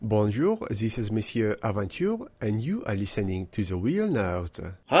Bonjour, this is Monsieur Aventure, and you are listening to The Wheel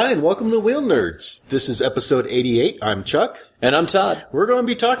Nerds. Hi, and welcome to Wheel Nerds. This is episode 88. I'm Chuck. And I'm Todd. We're going to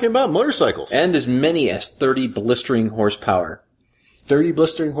be talking about motorcycles. And as many as 30 blistering horsepower. 30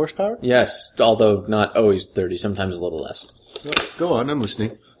 blistering horsepower? Yes, although not always 30, sometimes a little less. Go on, I'm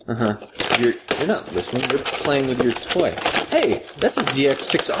listening. Uh-huh. You're not listening, you're playing with your toy. Hey, that's a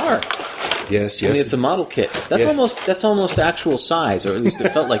ZX6R. Yes. I mean, it's a model kit. That's almost actual size, or at least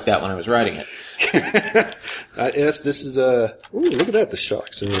it felt like that when I was riding it. Yes, this is ooh, look at that, the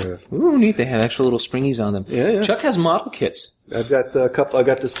shocks are... Ooh, neat, they have actual little springies on them. Yeah. Chuck has model kits. I've got a couple. I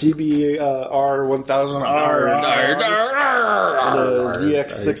got the CBR 1000R and the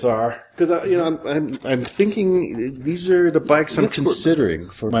ZX6R because I'm thinking these are the bikes I'm considering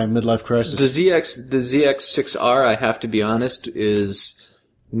for my midlife crisis. The ZX6R, I have to be honest, is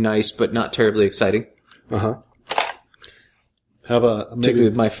nice but not terribly exciting. How about particularly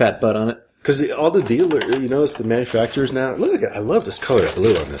with my fat butt on it? Because all the dealers, notice the manufacturers now. Look, I love this color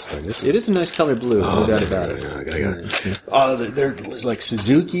blue on this thing. It is a nice color blue, no doubt about it. They're like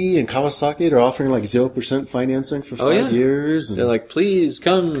Suzuki and Kawasaki. They're offering like 0% financing for 5 years. And they're like, please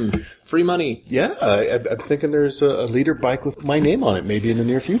come, free money. Yeah, I'm thinking there's a leader bike with my name on it, maybe in the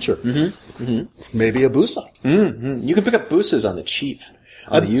near future. Maybe a Busa. You can pick up Busas on the cheap,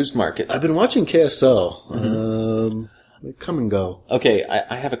 on the used market. I've been watching KSL. They come and go. Okay,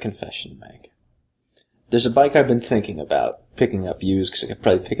 I have a confession to make. There's a bike I've been thinking about picking up used, because I could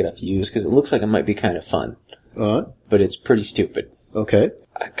probably pick it up used, because it looks like it might be kind of fun. But it's pretty stupid. Okay.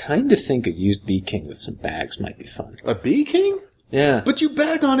 I kind of think a used B-King with some bags might be fun. A B-King? Yeah. But you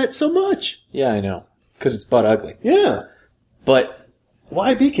bag on it so much. Yeah, I know. Because it's butt ugly. Yeah. But...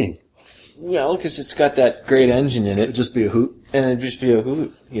 why B-King? Well, because it's got that great engine in it. It'd just be a hoot. And it'd just be a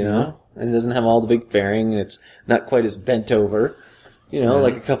hoot, know? And it doesn't have all the big fairing, and it's not quite as bent over.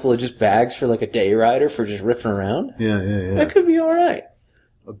 Like a couple of just bags for like a day rider for just ripping around. Yeah. That could be alright.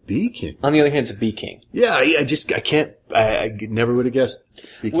 A B-King? On the other hand, it's a B-King. Yeah, I can't, I never would have guessed.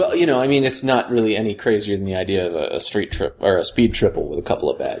 B-King. Well, it's not really any crazier than the idea of a street trip, or a speed triple with a couple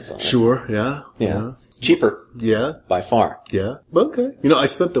of bags on it. Sure, yeah. Cheaper. Yeah. By far. Yeah. Okay. I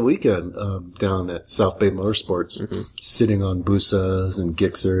spent the weekend down at South Bay Motorsports sitting on Busas and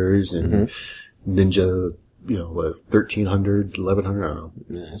Gixxers and Ninja, 1300, 1100, I don't know.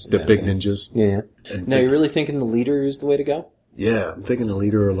 Yeah, the big Ninjas. Yeah. And now, you're really thinking the leader is the way to go? Yeah, I'm thinking a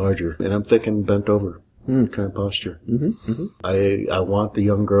leader or larger. And I'm thinking bent over kind of posture. I want the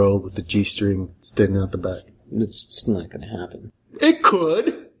young girl with the G-string sticking out the back. It's not going to happen. It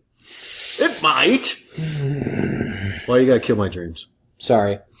could. It might. Why you gotta kill my dreams?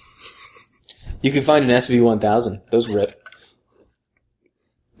 Sorry. You can find an SV1000. Those rip.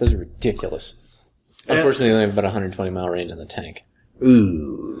 Those are ridiculous. Unfortunately, they only have about 120 mile range on the tank.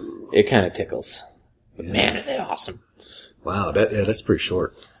 Ooh. It kind of tickles. But man, are they awesome. Wow, that's pretty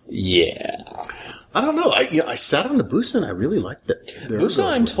short. Yeah. I don't know. I sat on the Busa and I really liked it.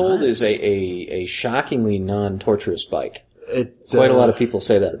 Busa, I'm told, is a shockingly non-torturous bike. It's, Quite a lot of people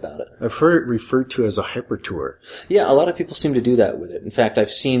say that about it. I've heard it referred to as a hyper tour. Yeah, a lot of people seem to do that with it. In fact,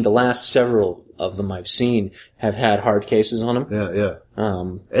 I've seen the last several of them I've seen have had hard cases on them. Yeah.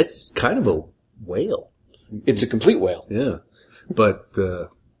 It's kind of a whale. It's a complete whale. Yeah. But, it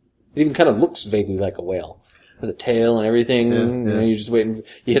even kind of looks vaguely like a whale. It has a tail and everything. Yeah. You're just waiting.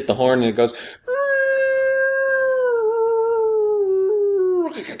 You hit the horn and it goes...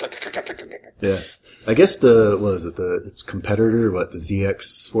 Yeah. I guess its competitor, the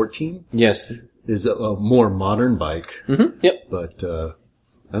ZX14? Yes. Is a more modern bike. Mm-hmm. Yep. But, I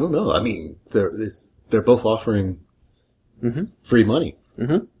don't know. I mean, they're both offering free money.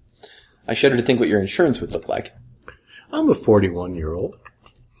 Mm-hmm. I shudder to think what your insurance would look like. I'm a 41-year-old.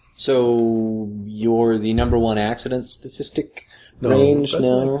 So, you're the number one accident statistic range? That's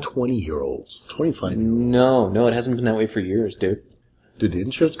No. like 20-year-olds, 25-year-olds. No, it hasn't been that way for years, dude. Do the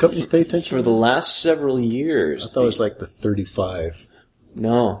insurance companies pay attention? For the last several years. I thought it was like the 35.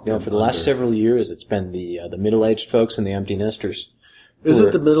 No, for the last several years, it's been the middle-aged folks and the empty nesters. Is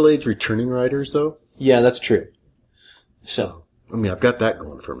it the middle-aged returning riders, though? Yeah, that's true. So. I mean, I've got that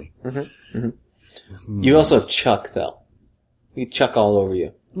going for me. You also have Chuck, though. You Chuck all over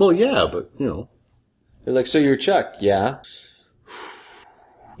you. Well, yeah, but, They're like, so you're Chuck? Yeah.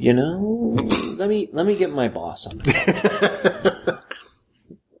 Let me get my boss on that.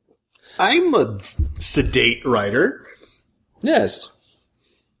 I'm a sedate rider. Yes.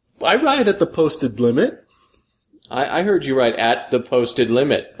 I ride at the posted limit. I heard you ride at the posted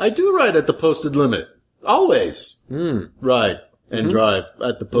limit. I do ride at the posted limit. Always. Ride and drive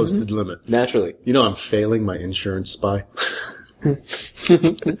at the posted limit. Naturally. I'm failing my insurance spy.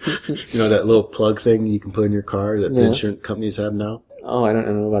 You know that little plug thing you can put in your car that the insurance companies have now? Oh, I don't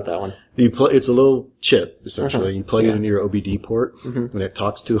know about that one. It's a little chip, essentially. You plug it into your OBD port, and it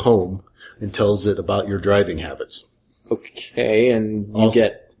talks to home and tells it about your driving habits. Okay, and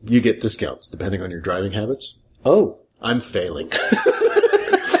you get discounts depending on your driving habits. Oh. I'm failing.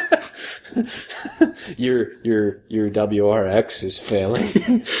 Your WRX is failing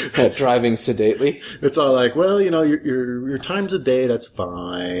at driving sedately. It's all like, well, you know, your times a day, that's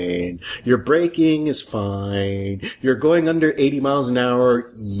fine. Your braking is fine. You're going under 80 miles an hour.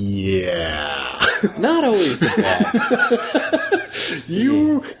 Yeah. Not always the best.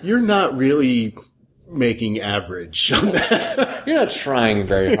 You're not really making average on that. You're not trying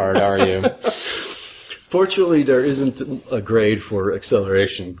very hard, are you? Fortunately, there isn't a grade for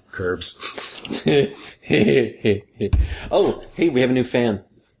acceleration curbs. Oh, hey, we have a new fan.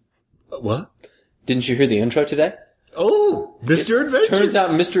 What? Didn't you hear the intro today? Oh, Mr. Adventure. Turns out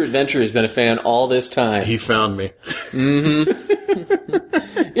Mr. Adventure has been a fan all this time. He found me.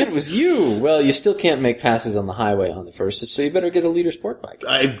 It was you. Well, you still can't make passes on the highway on the first, so you better get a leader sport bike.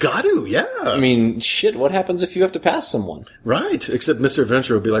 I got to, yeah. I mean, shit, what happens if you have to pass someone? Right, except Mr.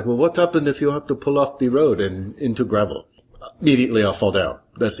 Adventure will be like, well, what happened if you have to pull off the road and into gravel? Immediately I'll fall down.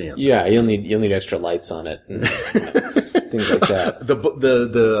 That's the answer. Yeah, you'll need extra lights on it and things like that.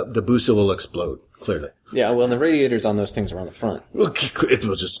 The booster will explode, clearly. Yeah, well, the radiators on those things are on the front. It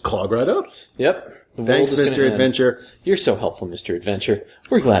will just clog right up. Yep. Thanks, Mr. Adventure. You're so helpful, Mr. Adventure.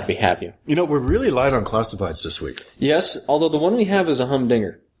 We're glad we have you. You know, we're really light on classifieds this week. Yes, although the one we have is a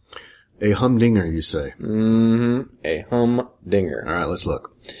humdinger. A humdinger, you say? Mm-hmm. A humdinger. All right, let's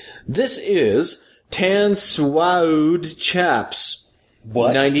look. This is Swuade Chaps.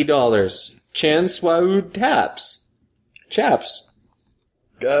 What? $90. Swuade Taps. Chaps.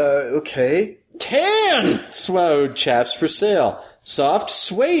 Okay. Swuade Chaps for sale. Soft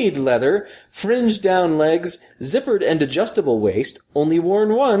suede leather, fringed down legs, zippered and adjustable waist, only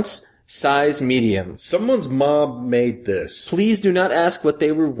worn once, size medium. Someone's mom made this. Please do not ask what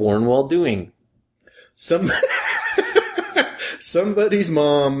they were worn while doing. Somebody's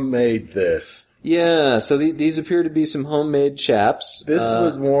mom made this. Yeah, so these appear to be some homemade chaps. This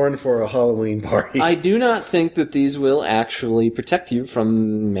was worn for a Halloween party. I do not think that these will actually protect you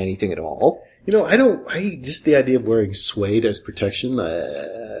from anything at all. You know, just the idea of wearing suede as protection,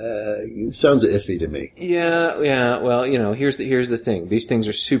 sounds iffy to me. Yeah, well, you know, here's the thing. These things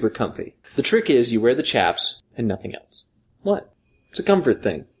are super comfy. The trick is you wear the chaps and nothing else. What? It's a comfort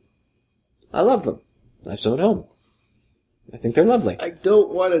thing. I love them. I have some at home. I think they're lovely. I don't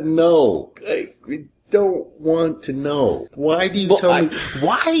want to know. I don't want to know. Why do you tell me?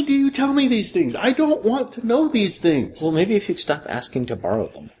 Why do you tell me these things? I don't want to know these things. Well, maybe if you'd stop asking to borrow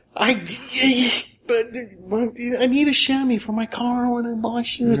them. But I need a chamois for my car when I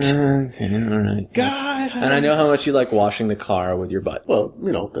wash it. Okay, all right. God. And I know how much you like washing the car with your butt. Well,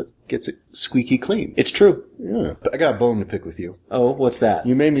 you know, that gets it squeaky clean. It's true. Yeah. I got a bone to pick with you. Oh, what's that?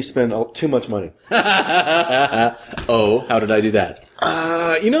 You made me spend too much money. Oh, how did I do that?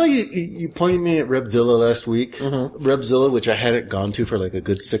 You know, you pointed me at Rebzilla last week. Mm-hmm. Rebzilla, which I hadn't gone to for like a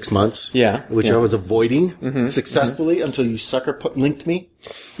good 6 months. Yeah. Which I was avoiding successfully until you sucker linked me.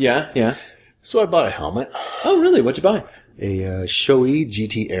 Yeah. So I bought a helmet. Oh, really? What'd you buy? A Shoei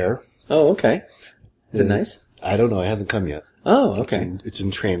GT Air. Oh, okay. Is it nice? I don't know. It hasn't come yet. Oh, okay. It's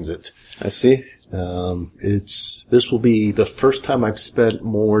in transit. I see. This will be the first time I've spent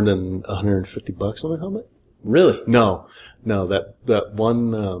more than $150 on a helmet. Really? No, that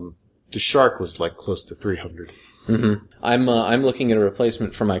one, the Shark was like close to $300. Mm-hmm. I'm looking at a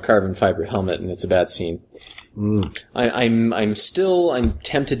replacement for my carbon fiber helmet, and it's a bad scene. I'm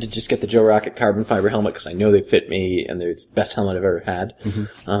tempted to just get the Joe Rocket carbon fiber helmet because I know they fit me and it's the best helmet I've ever had.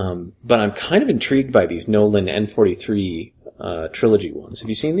 Mm-hmm. But I'm kind of intrigued by these Nolan N43 trilogy ones. Have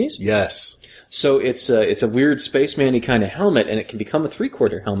you seen these? Yes. So it's a weird spaceman-y kind of helmet, and it can become a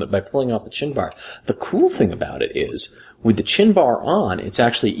 3/4 helmet by pulling off the chin bar. The cool thing about it is, with the chin bar on, it's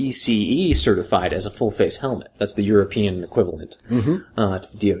actually ECE certified as a full-face helmet. That's the European equivalent to the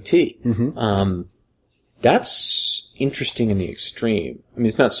DOT. Mm-hmm. That's interesting in the extreme. I mean,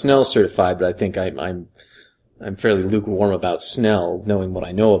 it's not Snell certified, but I think I'm fairly lukewarm about Snell, knowing what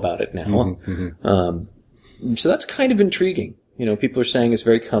I know about it now. So that's kind of intriguing. You know, people are saying it's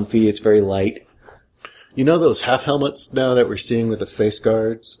very comfy, it's very light. You know those half helmets now that we're seeing with the face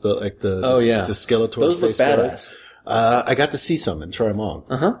guards, the Skeletor those face look guard? badass. I got to see some and try them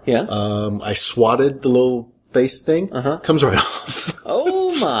on. Yeah. I swatted the little face thing. Comes right off.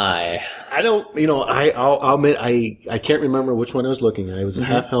 Oh my. I don't, I'll admit, I can't remember which one I was looking at. It was a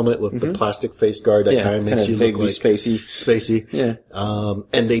half helmet with the plastic face guard that kind of makes you vaguely look like spacey. Yeah.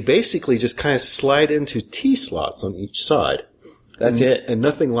 And they basically just kind of slide into T-slots on each side. That's it. And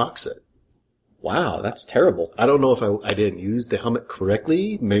nothing locks it. Wow, that's terrible. I don't know if I didn't use the helmet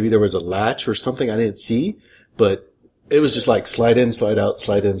correctly. Maybe there was a latch or something I didn't see, but it was just like slide in, slide out,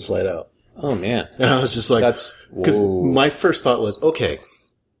 slide in, slide out. Oh, man. And I was just like, because my first thought was, okay,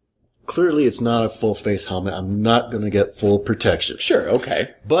 clearly it's not a full face helmet. I'm not going to get full protection. Sure,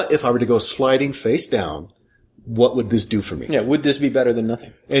 okay. But if I were to go sliding face down, what would this do for me? Yeah, would this be better than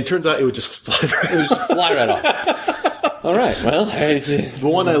nothing? And it turns out it would just fly right It would just fly right off. All right, well. The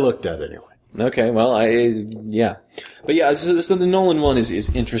one I looked at anyway. Okay, well, yeah. But yeah, so the Nolan one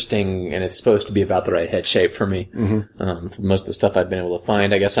is interesting, and it's supposed to be about the right head shape for me. Mm-hmm. For most of the stuff I've been able to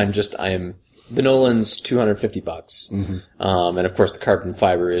find, I guess I am, the Nolan's $250. Mm-hmm. And of course the carbon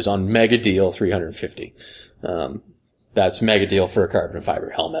fiber is on mega deal, $350. That's mega deal for a carbon fiber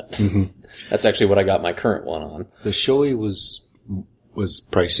helmet. Mm-hmm. That's actually what I got my current one on. The Shoei was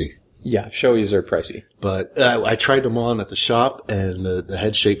pricey. Yeah, Shoei's are pricey. But I tried them on at the shop, and the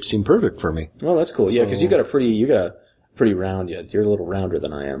head shape seemed perfect for me. Well, that's cool. Yeah, because you got a pretty round. You're a little rounder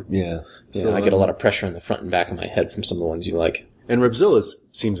than I am. Yeah. So I get a lot of pressure in the front and back of my head from some of the ones you like. And Ribzilla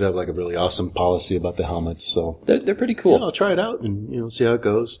seems to have like a really awesome policy about the helmets. So they're pretty cool. Yeah, I'll try it out and see how it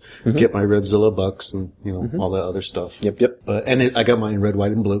goes. Mm-hmm. Get my Ribzilla bucks and all that other stuff. Yep. I got mine red,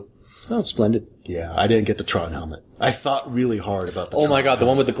 white, and blue. Oh, splendid. Yeah, I didn't get the Tron helmet. I thought really hard about the Tron my God, the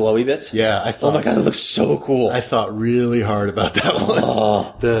one with the glowy bits? Yeah, I thought. Oh my God, that looks so cool. I thought really hard about that one.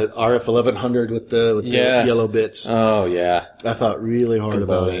 Oh. The RF 1100 with the yellow bits. Oh, yeah. I thought really hard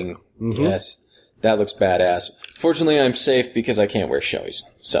about it. Mm-hmm. Yes. That looks badass. Fortunately, I'm safe because I can't wear Shoeis.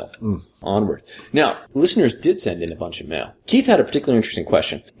 So, onward. Now, listeners did send in a bunch of mail. Keith had a particularly interesting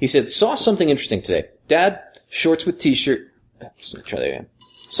question. He said, saw something interesting today. Dad, shorts with t-shirt. Try that again.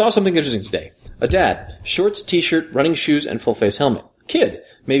 Saw something interesting today. A dad, shorts, t-shirt, running shoes, and full-face helmet. Kid,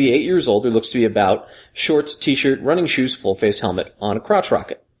 maybe 8 years old, or looks to be about, shorts, t-shirt, running shoes, full-face helmet, on a crotch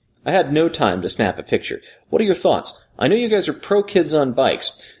rocket. I had no time to snap a picture. What are your thoughts? I know you guys are pro kids on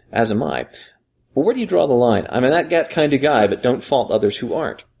bikes, as am I. But where do you draw the line? I'm that kind of guy, but don't fault others who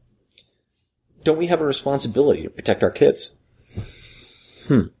aren't. Don't we have a responsibility to protect our kids?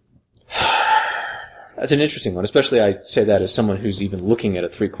 That's an interesting one, especially I say that as someone who's even looking at a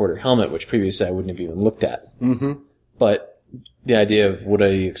 3/4 helmet, which previously I wouldn't have even looked at. Mm-hmm. But the idea of would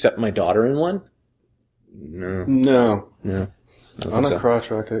I accept my daughter in one? No. On a crotch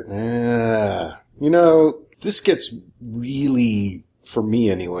rocket, this gets really, for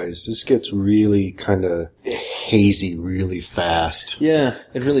me anyways, this gets really kind of hazy really fast. Yeah,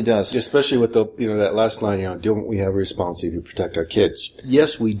 it really does. Especially with the, that last line, don't we have a responsibility to protect our kids?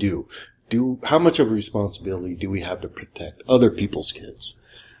 Yes, we do. How much of a responsibility do we have to protect other people's kids?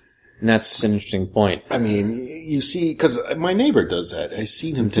 And that's an interesting point. I mean, you see, because my neighbor does that. I've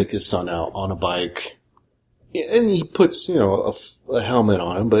seen him take his son out on a bike, and he puts, a helmet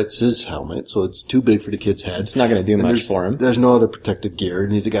on him, but it's his helmet, so it's too big for the kid's head. It's not going to do much for him. There's no other protective gear,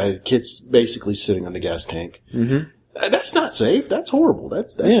 and he's kid's basically sitting on the gas tank. Mm-hmm. That's not safe. That's horrible.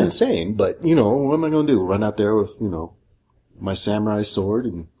 That's insane. But, what am I going to do? Run out there with, my samurai sword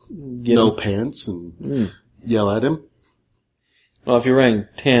and pants and yell at him? Well, if you're wearing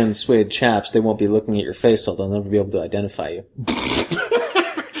tan suede chaps, they won't be looking at your face, so they'll never be able to identify you.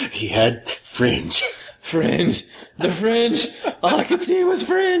 He had fringe. Fringe. The fringe. All I could see was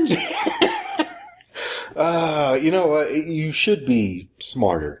fringe. You know what? You should be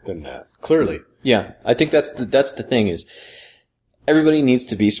smarter than that. Clearly. Yeah, I think that's the thing is everybody needs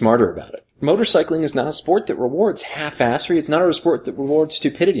to be smarter about it. Motorcycling is not a sport that rewards half-assery. It's not a sport that rewards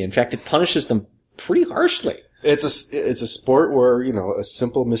stupidity. In fact, it punishes them pretty harshly. It's a sport where, a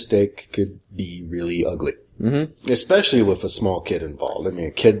simple mistake could be really ugly. Mm-hmm. Especially with a small kid involved. I mean,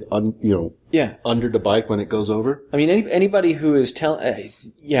 a kid, under the bike when it goes over. I mean, anybody who is it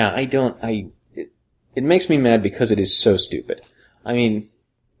makes me mad because it is so stupid. I mean,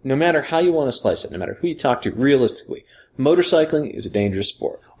 no matter how you want to slice it, no matter who you talk to, realistically, motorcycling is a dangerous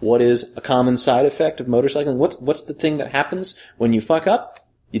sport. What is a common side effect of motorcycling? What's the thing that happens when you fuck up?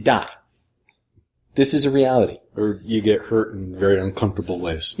 You die. This is a reality. Or you get hurt in very uncomfortable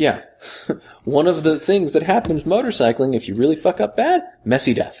ways. Yeah. One of the things that happens motorcycling, if you really fuck up bad,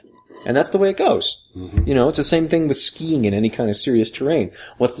 messy death. And that's the way it goes. Mm-hmm. It's the same thing with skiing in any kind of serious terrain.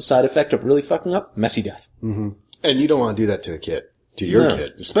 What's the side effect of really fucking up? Messy death. Mm-hmm. And you don't want to do that to a kid. To your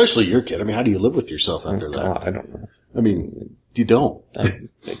kid. Especially your kid. I mean, how do you live with yourself after that? God, I don't know. I mean, you don't.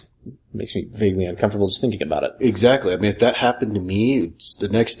 makes me vaguely uncomfortable just thinking about it. Exactly. I mean, if that happened to me, it's the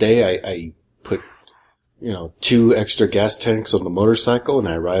next day I put, 2 extra gas tanks on the motorcycle and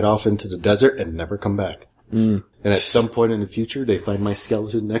I ride off into the desert and never come back. And at some point in the future, they find my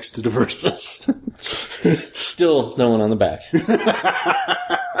skeleton next to the Versas. Still no one on the back.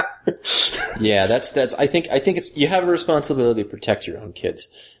 Yeah, that's, I think it's, you have a responsibility to protect your own kids.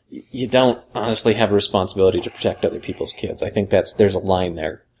 You don't honestly have a responsibility to protect other people's kids. I think there's a line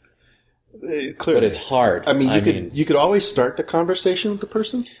there. Clearly. But it's hard. I mean, you could always start the conversation with the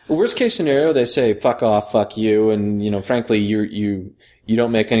person. Worst case scenario, they say, fuck off, fuck you, and, frankly, you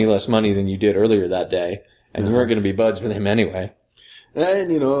don't make any less money than you did earlier that day, and you weren't going to be buds with him anyway. And,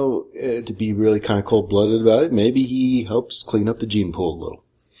 to be really kind of cold-blooded about it, maybe he helps clean up the gene pool a little.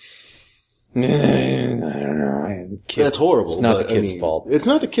 I don't know. That's horrible. It's not the kid's fault. It's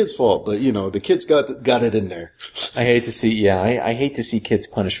not the kid's fault, but, the kid's got it in there. I hate to see, I hate to see kids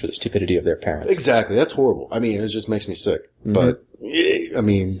punished for the stupidity of their parents. Exactly. That's horrible. I mean, it just makes me sick. Mm-hmm. But, I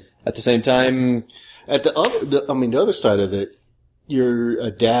mean... At the same time... the other side of it, you're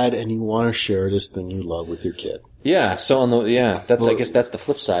a dad and you want to share this thing you love with your kid. Yeah, so I guess that's the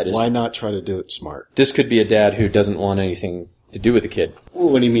flip side. Is why not try to do it smart? This could be a dad who doesn't want anything to do with the kid.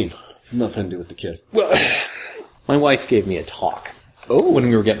 What do you mean? Nothing to do with the kid. Well, my wife gave me a talk. Oh. When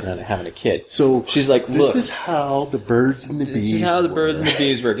we were getting around to having a kid. So she's like, look. This is how the birds and the bees work. This is how the birds and the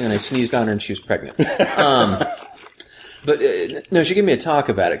bees work. And I sneezed on her and she was pregnant. But no, she gave me a talk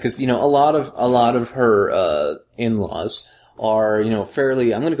about it because, a lot of her in-laws are,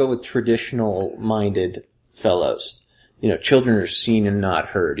 fairly, I'm going to go with traditional-minded fellows. Children are seen and not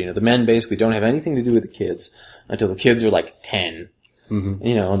heard. The men basically don't have anything to do with the kids until the kids are like 10. Mm-hmm.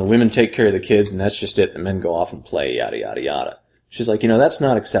 And the women take care of the kids, and that's just it. The men go off and play, yada, yada, yada. She's like, that's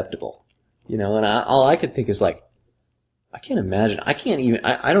not acceptable. And all I could think is like, I can't imagine. I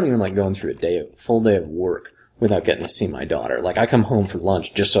don't even like going through a full day of work without getting to see my daughter. Like, I come home for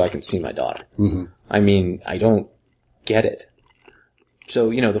lunch just so I can see my daughter. Mm-hmm. I mean, I don't get it. So,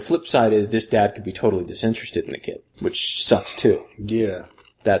 the flip side is this dad could be totally disinterested in the kid, which sucks too. Yeah.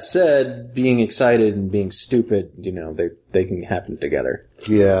 That said, being excited and being stupid, they can happen together.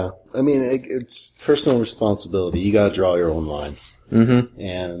 Yeah. I mean, it's personal responsibility. You gotta draw your own line. Mm-hmm.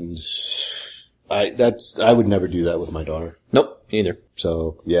 And I would never do that with my daughter. Nope, either.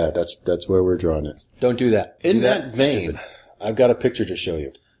 So, yeah, that's where we're drawing it. Don't do that. In that vein, I've got a picture to show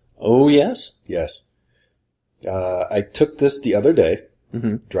you. Oh, yes? Yes. I took this the other day,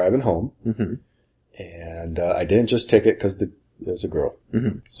 driving home, and I didn't just take it because there's a girl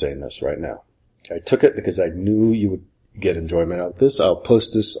saying this right now. I took it because I knew you would get enjoyment out of this. I'll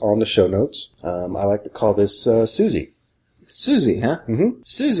post this on the show notes. I like to call this Susie. Susie, huh? Mm-hmm.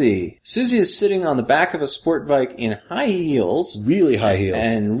 Susie. Susie is sitting on the back of a sport bike in high heels. Really high heels.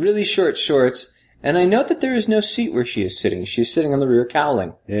 And really short shorts. And I note that there is no seat where she is sitting. She's sitting on the rear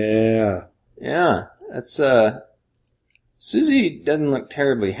cowling. Yeah. Yeah. That's, Susie doesn't look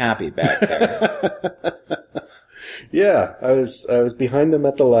terribly happy back there. Yeah. I was behind them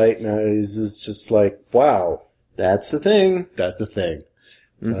at the light and I was just like, wow. That's the thing. That's a thing.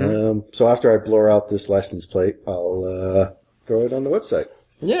 Mm-hmm. So after I blur out this license plate, I'll throw it on the website.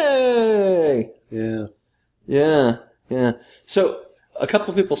 Yay! Yeah. Yeah. Yeah. So a couple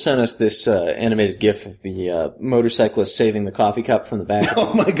of people sent us this animated GIF of the motorcyclist saving the coffee cup from the back.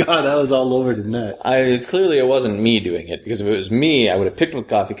 Oh my god, that was all over the net. Clearly it wasn't me doing it, because if it was me, I would have picked up the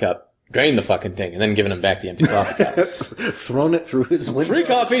coffee cup, drained the fucking thing, and then given him back the empty coffee cup. Thrown it through his window. Free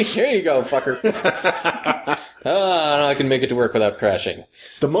coffee! Here you go, fucker. Now I can make it to work without crashing.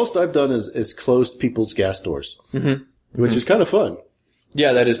 The most I've done is closed people's gas doors, which is kind of fun.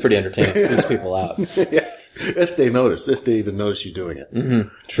 Yeah, that is pretty entertaining. It freaks people out. Yeah. If they even notice you doing it. Mm-hmm.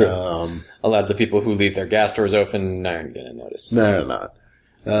 True. A lot of the people who leave their gas doors open aren't going to notice. No, they're not.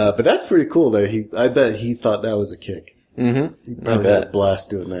 But that's pretty cool that I bet he thought that was a kick. Mm-hmm. I bet. Had a blast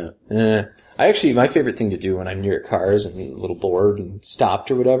doing that. My favorite thing to do when I'm near cars and a little bored and stopped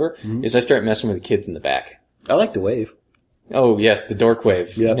or whatever is I start messing with the kids in the back. I like the wave. Oh, yes, the dork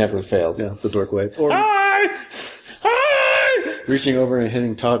wave. Yep. Never fails. Yeah, the dork wave. Or reaching over and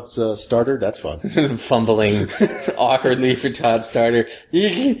hitting Todd's starter, that's fun. Fumbling awkwardly for Todd's starter.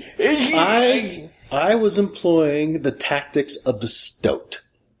 I was employing the tactics of the stoat.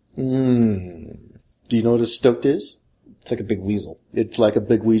 Do you know what a stoat is? It's like a big weasel. It's like a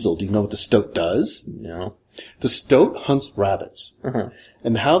big weasel. Do you know what the stoat does? No. The stoat hunts rabbits.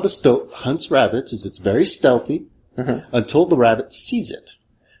 And how the stoat hunts rabbits is it's very stealthy until the rabbit sees it.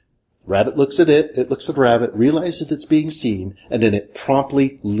 Rabbit looks at it looks at the rabbit, realizes it's being seen, and then it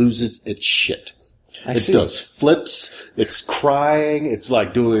promptly loses its shit. see. does flips. It's crying. It's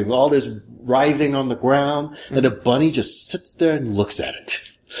like doing all this writhing on the ground. And the bunny just sits there and looks at it.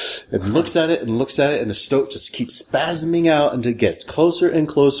 And looks at it and looks at it, and the stoat just keeps spasming out until it gets closer and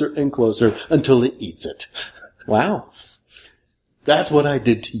closer and closer until it eats it. Wow. That's what I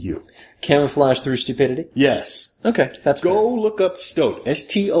did to you. Camouflage through stupidity? Yes. Okay, that's Go fair. look up Stoat,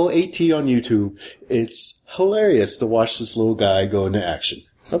 S-T-O-A-T on YouTube. It's hilarious to watch this little guy go into action.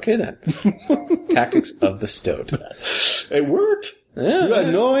 Okay, then. Tactics of the stoat. It worked. Yeah, You had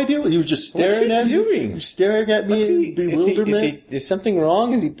no idea what you were just staring at What's he me. doing? You're staring at me in bewilderment. Is something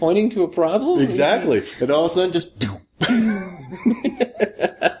wrong? Is he pointing to a problem? Exactly. And all of a sudden, just...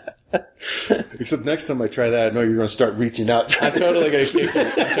 Except next time I try that, I know you're going to start reaching out. I'm totally going to kick.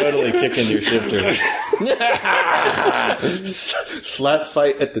 I'm totally kicking your shifter. Slap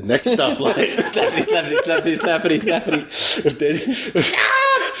fight at the next stoplight. Snappity.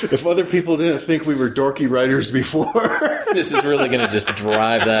 If other people didn't think we were dorky writers before. This is really going to just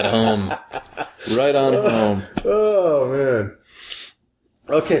drive that home. Right on home. Oh, man.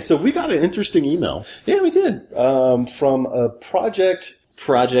 Okay, so we got an interesting email. Yeah, we did. From a project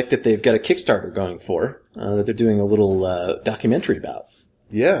that they've got a Kickstarter going for, that they're doing a little documentary about.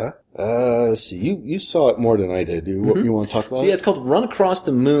 Yeah. Let's see. You saw it more than I did. You want to talk about So it? yeah, it's called Run Across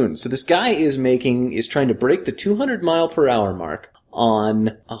the Moon. So this guy is trying to break the 200 mile per hour mark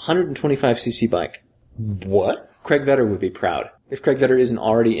on a 125cc bike. What? Craig Vetter would be proud. If Craig Vetter isn't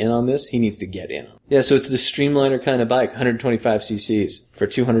already in on this, he needs to get in. Yeah, so it's the streamliner kind of bike, 125cc's for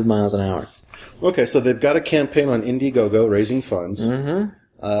 200 miles an hour. Okay, so they've got a campaign on Indiegogo raising funds. Mm-hmm.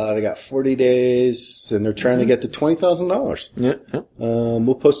 They got 40 days, and they're trying to get to $20,000. Yeah.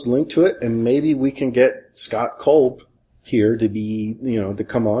 We'll post a link to it, and maybe we can get Scott Kolb here to be, to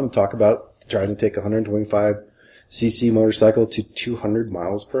come on and talk about trying to take a 125cc motorcycle to 200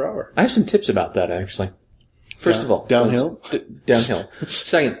 miles per hour. I have some tips about that, actually. First of all, downhill? Downhill.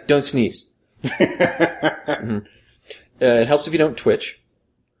 Second, don't sneeze. Mm-hmm. It helps if you don't twitch.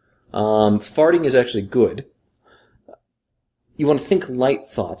 Farting is actually good. You want to think light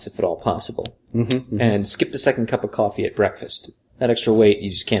thoughts if at all possible. And skip the second cup of coffee at breakfast. That extra weight, you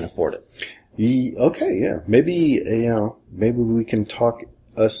just can't afford it. Okay, yeah. Maybe we can talk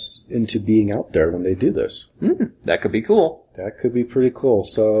us into being out there when they do this. That could be cool. That could be pretty cool.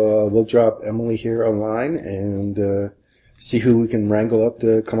 So we'll drop Emily here online and see who we can wrangle up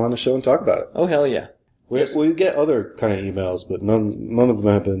to come on the show and talk about it. Oh, hell yeah. We get other kind of emails, but none of them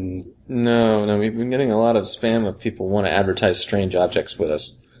have been... No, we've been getting a lot of spam of people who want to advertise strange objects with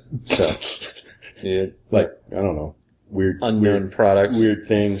us. So, yeah, I don't know, unknown products, weird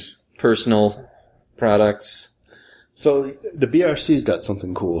things, personal products. So the BRC's got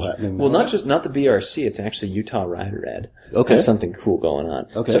something cool happening. Well, not the BRC. It's actually Utah Rider Ed. Okay, has something cool going on.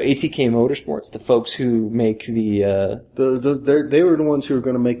 Okay, so ATK Motorsports, the folks who make they were the ones who were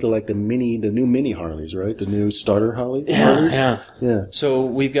going to make the new mini Harleys, right? The new starter Harleys. Yeah. So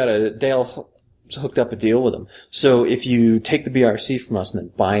we've got Dale hooked up a deal with them. So if you take the BRC from us and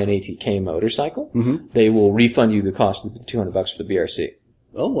then buy an ATK motorcycle, they will refund you the cost of the $200 for the BRC.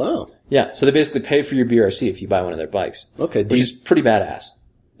 Oh, wow. Yeah, so they basically pay for your BRC if you buy one of their bikes. Okay. Which is pretty badass.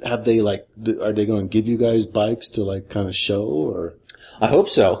 Have they, are they going to give you guys bikes to, kind of show, or? I hope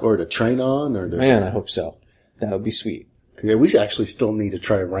so. Or to train on, or to... Man, I hope so. That would be sweet. Okay, we actually still need to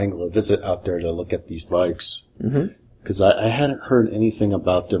try and wrangle a visit out there to look at these bikes. Because I hadn't heard anything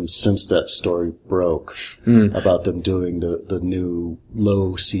about them since that story broke, about them doing the new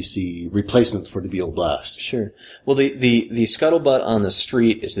low CC replacements for the old Blast. Sure. Well, the scuttlebutt on the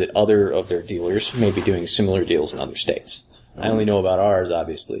street is that other of their dealers may be doing similar deals in other states. I only know about ours,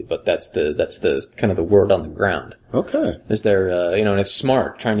 obviously, but that's the kind of the word on the ground. Okay. Is there, and it's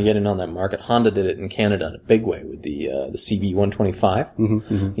smart trying to get in on that market. Honda did it in Canada in a big way with the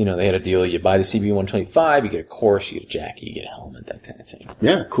CB125. They had a deal. You buy the CB125, you get a course, you get a jacket, you get a helmet, that kind of thing.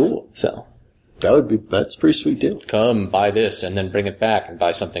 Yeah, cool. So. That's a pretty sweet deal. Come, buy this, and then bring it back and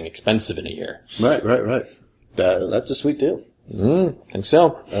buy something expensive in a year. Right. That's a sweet deal. Think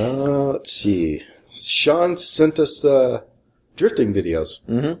so. Let's see. Sean sent us, drifting videos.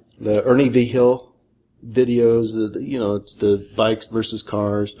 The Ernie V. Hill videos, it's the bikes versus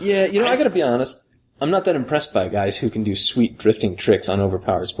cars. Yeah, I gotta be honest, I'm not that impressed by guys who can do sweet drifting tricks on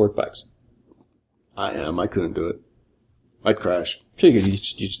overpowered sport bikes. I am. I couldn't do it. I'd crash. Sure you could. You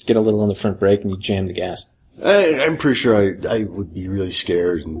just get a little on the front brake and you jam the gas. I'm pretty sure I would be really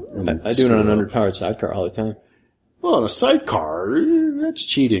scared. I do it on an underpowered sidecar all the time. Well, on a sidecar, that's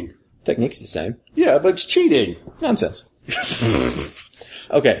cheating. Technique's the same. Yeah, but it's cheating. Nonsense.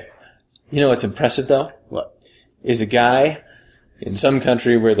 Okay. You know what's impressive, though? What? Is a guy in some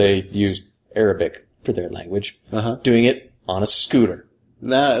country where they use Arabic for their language, Uh-huh. doing it on a scooter.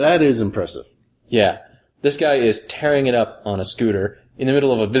 That is impressive. Yeah. This guy is tearing it up on a scooter in the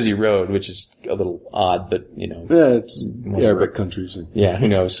middle of a busy road, which is a little odd, but, Yeah, it's whatever. Arabic countries. Yeah, who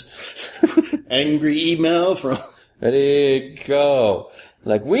knows? Angry email from... Ready, go.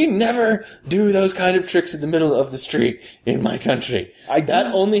 Like, we never do those kind of tricks in the middle of the street in my country. That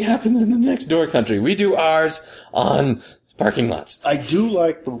only happens in the next door country. We do ours on parking lots. I do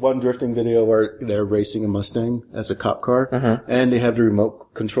like the one drifting video where they're racing a Mustang as a cop car, and they have the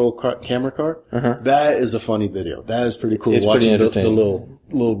remote control camera car. That is a funny video. That is pretty cool. It's Watching pretty the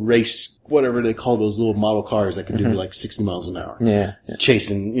little race, whatever they call those little model cars that can do like 60 miles an hour. Yeah.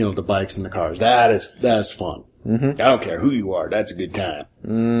 Chasing, the bikes and the cars. That is fun. I don't care who you are. That's a good time.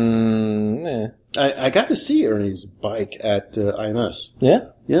 I got to see Ernie's bike at IMS. Yeah?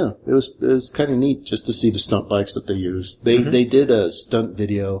 Yeah, it was kind of neat just to see the stunt bikes that they use. They did a stunt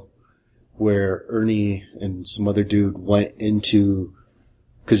video where Ernie and some other dude went into,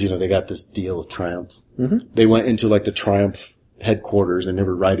 because they got this deal with Triumph. They went into like the Triumph headquarters and they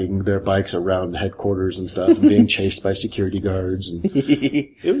were riding their bikes around headquarters and stuff and being chased by security guards, and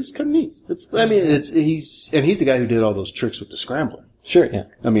it was kind of neat. He's the guy who did all those tricks with the scrambler. Sure, yeah.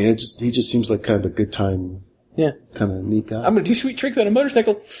 I mean, he just seems like kind of a good time. Yeah. Kind of neat guy. I'm going to do sweet tricks on a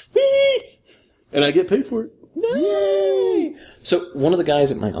motorcycle. Whee! And I get paid for it. Yay! So, one of the guys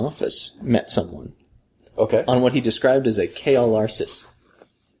at my office met someone. Okay. On what he described as a KLR-sis.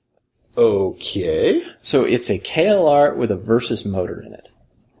 Okay. So, it's a KLR with a Versus motor in it.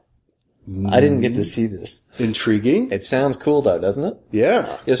 I didn't get to see this. Intriguing. It sounds cool, though, doesn't it?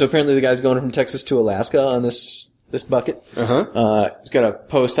 Yeah. Yeah, so apparently the guy's going from Texas to Alaska on this bucket. He's got a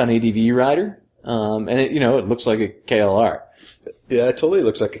post on ADV Rider. And it looks like a KLR. Yeah, it totally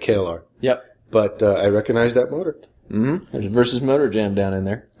looks like a KLR. Yep. But I recognize that motor. There's a Versus motor jam down in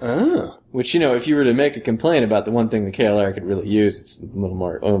there. Ah. Which, if you were to make a complaint about the one thing the KLR could really use, it's a little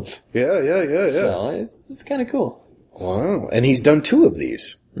more oomph. Yeah. So it's kind of cool. Wow. And he's done 2 of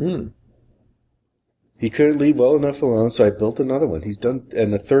these. He couldn't leave well enough alone, so I built another one. He's done,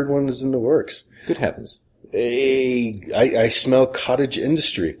 and the 3rd one is in the works. Good heavens. I smell cottage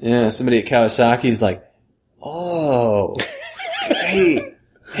industry. Yeah, somebody at Kawasaki's like, oh, hey,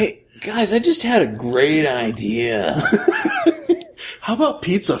 guys, I just had a great idea. How about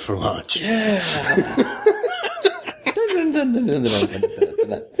pizza for lunch? Yeah.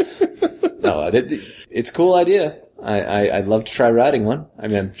 No, it's a cool idea. I'd love to try riding one. I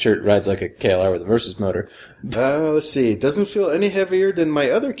mean, I'm sure it rides like a KLR with a Versus motor. Let's see. It doesn't feel any heavier than my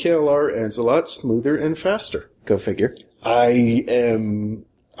other KLR, and it's a lot smoother and faster. Go figure. I'm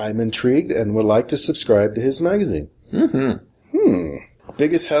intrigued and would like to subscribe to his magazine.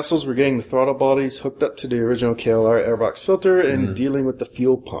 Biggest hassles were getting the throttle bodies hooked up to the original KLR airbox filter and dealing with the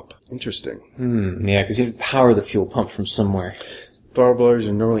fuel pump. Interesting. Yeah, because you have to power the fuel pump from somewhere. Throttle bodies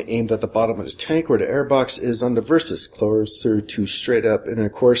are normally aimed at the bottom of the tank where the airbox is on the Versus, closer to straight up, and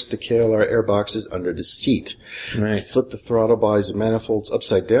of course the KLR airbox is under the seat. Right. Flip the throttle bodies and manifolds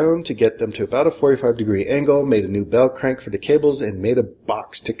upside down to get them to about a 45-degree angle, made a new bell crank for the cables, and made a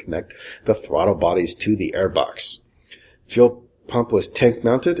box to connect the throttle bodies to the airbox. Fuel pump was tank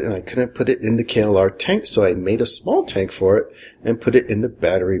mounted, and I couldn't put it in the KLR tank, so I made a small tank for it and put it in the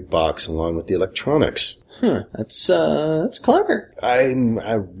battery box along with the electronics. That's clever. I'm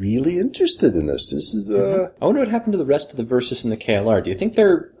really interested in this. This is I wonder what happened to the rest of the Versus and the KLR. Do you think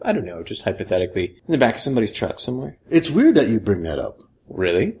they're, I don't know, just hypothetically, in the back of somebody's truck somewhere? It's weird that you bring that up.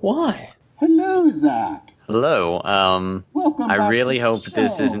 Really? Why? Hello, Zach. Hello. Welcome I back really to the hope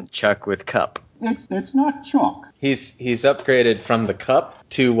this show. isn't Chuck with Cup. It's not chalk. He's upgraded from the cup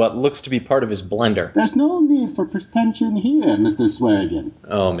to what looks to be part of his blender. There's no need for pretension here, Mr. Swuade.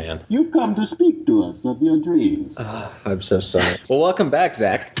 Oh, man. You've come to speak to us of your dreams. I'm so sorry. Well, welcome back,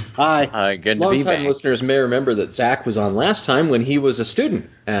 Zach. Hi. Good to be back. Long-time listeners may remember that Zach was on last time when he was a student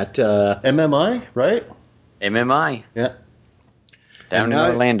at... MMI, right? MMI. Yeah. Down in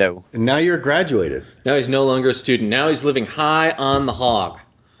Orlando. And now you're graduated. Now he's no longer a student. Now he's living high on the hog.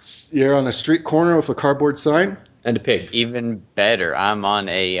 You're on a street corner with a cardboard sign? And a pig. Even better, I'm on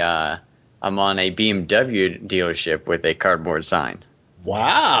a BMW dealership with a cardboard sign.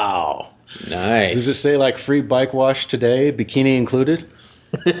 Wow. Nice. Does it say like free bike wash today, bikini included?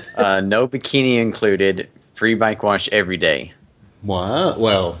 No bikini included. Free bike wash every day. Wow.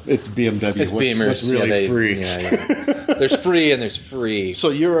 Well, it's BMW. It's Beamers. What's really Yeah, free? Yeah. There's free and there's free. So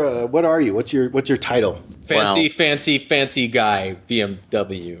you're what are you? What's your title? Fancy guy,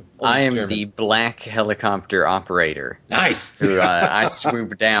 BMW. I am German. the black helicopter operator. Nice. Who I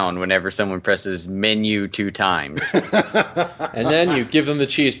swoop down whenever someone presses menu 2 times. And then you give them the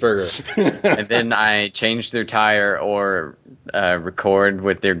cheeseburger. And then I change their tire or record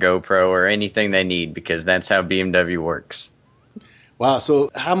with their GoPro or anything they need, because that's how BMW works. Wow. So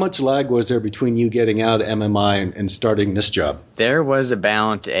how much lag was there between you getting out of MMI and starting this job? There was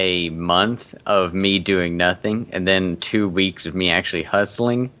about a month of me doing nothing, and then 2 weeks of me actually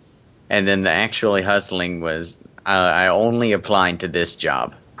hustling. And then the actually hustling was I only applied to this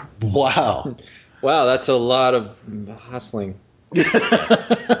job. Wow. Wow, that's a lot of hustling. I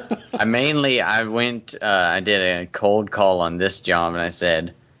did a cold call on this job, and I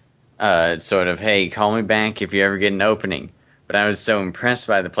said, sort of, hey, call me back if you ever get an opening. But I was so impressed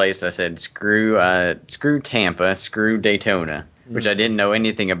by the place, I said, screw Tampa, screw Daytona, which I didn't know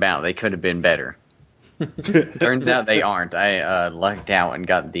anything about. They could have been better. Turns out they aren't. I lucked out and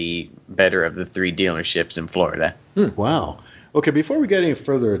got the better of the 3 dealerships in Florida. Wow. Okay, before we get any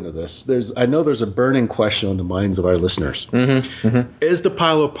further into this, I know there's a burning question on the minds of our listeners. Is the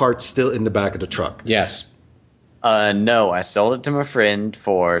pile of parts still in the back of the truck? Yes. No, I sold it to my friend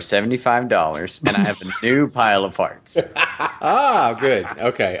for $75, and I have a new pile of parts. Ah, good.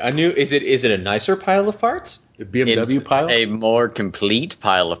 Okay. Is it a nicer pile of parts? The BMW pile? A more complete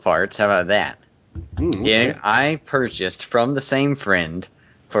pile of parts. How about that? Okay. Yeah, I purchased from the same friend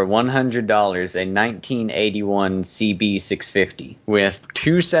for $100 a 1981 CB650 with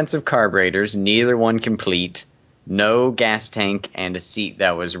 2 sets of carburetors, neither one complete, no gas tank, and a seat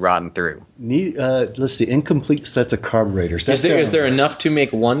that was rotten through. Let's see, incomplete sets of carburetors. Is there enough to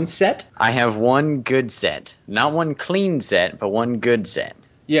make one set? I have one good set. Not one clean set, but one good set.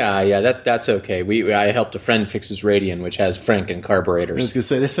 Yeah, that's okay. I helped a friend fix his Radian, which has Franken carburetors. I was going to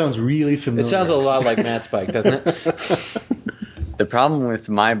say, this sounds really familiar. It sounds a lot like Matt's bike, doesn't it? The problem with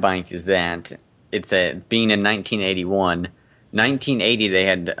my bike is that being in 1981, 1980 they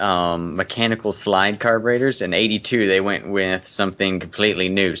had mechanical slide carburetors, and 82 they went with something completely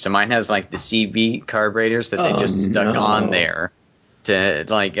new. So mine has like the CB carburetors that they just stuck on there to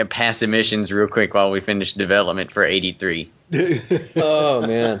like pass emissions real quick while we finished development for 83. Oh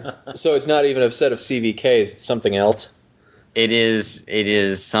man! So it's not even a set of CVKs; it's something else. It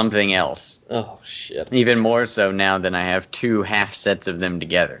is something else. Oh shit! Even more so now that I have 2 half sets of them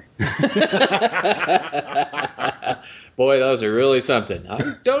together. Boy, those are really something.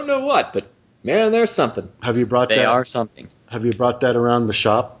 I don't know what, but man, there's something. They are something. Have you brought that around the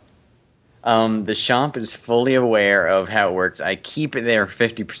shop? The shop is fully aware of how it works. I keep it there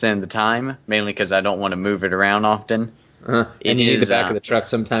 50% of the time, mainly because I don't want to move it around often. And you need the back of the truck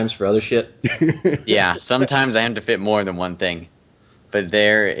sometimes for other shit? Yeah, sometimes I have to fit more than one thing. But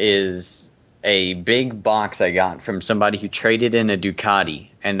there is a big box I got from somebody who traded in a Ducati,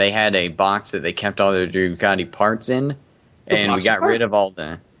 and they had a box that they kept all their Ducati parts in, and we got rid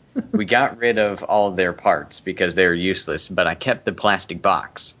of all of their parts because they were useless, but I kept the plastic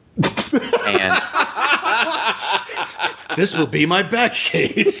box. And this will be my back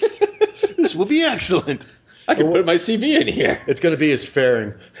case. This will be excellent. I can put my CB in here. It's going to be his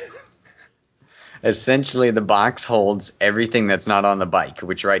fairing. Essentially, the box holds everything that's not on the bike,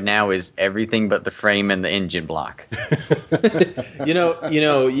 which right now is everything but the frame and the engine block.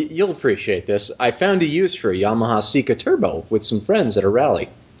 You'll appreciate this. I found a use for a Yamaha Sika Turbo with some friends at a rally.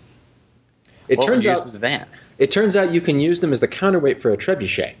 It turns out you can use them as the counterweight for a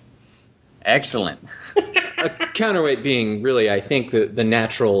trebuchet. Excellent. A counterweight being really, I think, the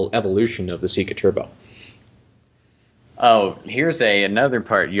natural evolution of the Sika Turbo. Oh, here's another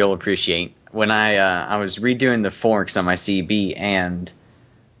part you'll appreciate. When I was redoing the forks on my CB, and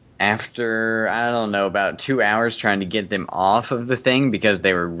after, I don't know, about 2 hours trying to get them off of the thing because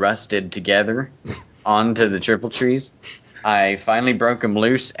they were rusted together onto the triple trees, I finally broke them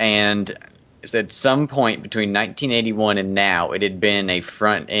loose, and at some point between 1981 and now, it had been a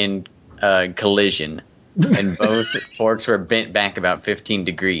front-end collision, and both forks were bent back about 15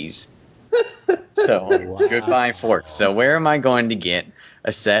 degrees. So, Goodbye forks. So where am I going to get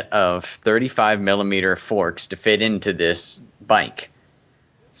a set of 35mm forks to fit into this bike?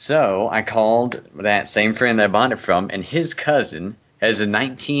 So I called that same friend that I bought it from, and his cousin has a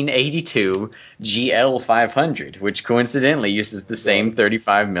 1982 GL500, which coincidentally uses the same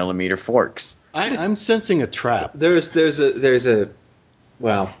 35mm forks. I'm sensing a trap. There's a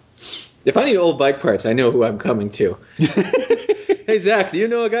wow. If I need old bike parts, I know who I'm coming to. Hey, Zach, do you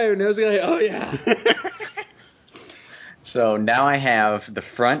know a guy who knows a guy? Oh, yeah. So now I have the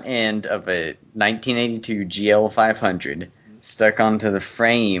front end of a 1982 GL 500 stuck onto the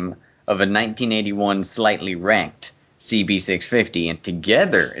frame of a 1981 slightly wrecked CB 650, and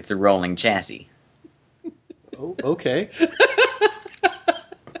together it's a rolling chassis. Oh, okay.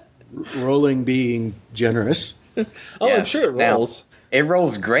 Rolling being generous. Oh, Yeah. I'm sure it Now, rolls. It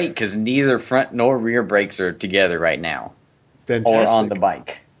rolls great because neither front nor rear brakes are together right now, Fantastic. or on the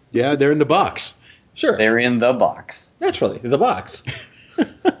bike. Yeah, they're in the box. Sure. They're in the box. Naturally, the box.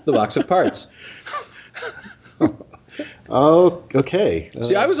 The box of parts. Oh, okay.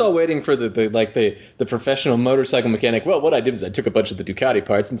 See, I was all waiting for the professional motorcycle mechanic. Well, what I did was I took a bunch of the Ducati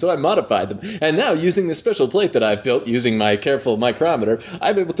parts, and so I modified them. And now, using the special plate that I've built using my careful micrometer,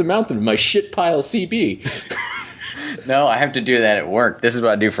 I'm able to mount them in my shit pile CB. No, I have to do that at work. This is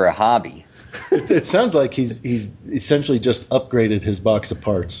what I do for a hobby. It sounds like he's essentially just upgraded his box of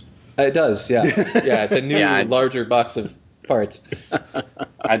parts. It does, yeah. Yeah, it's a new, larger box of parts.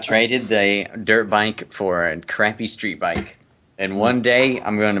 I traded the dirt bike for a crappy street bike, and one day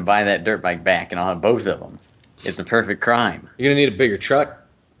I'm going to buy that dirt bike back, and I'll have both of them. It's a perfect crime. You're going to need a bigger truck.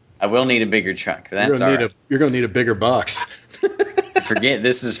 I will need a bigger truck. That's all right. You're going to need a bigger box. Forget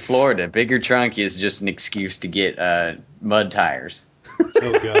this is Florida. Bigger trunk is just an excuse to get mud tires.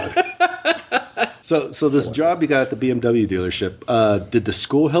 Oh, God. So this job you got at the BMW dealership, did the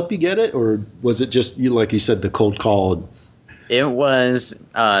school help you get it, or was it just, like you said, the cold call? It was,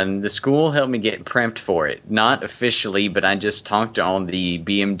 the school helped me get prepped for it. Not officially, but I just talked to all the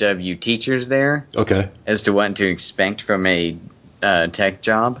BMW teachers there. Okay. As to what to expect from a tech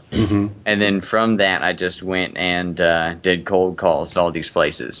job. Mm-hmm. And then from that, I just went and did cold calls to all these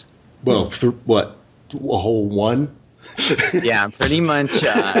places. Well, what? A whole one? Yeah, pretty much.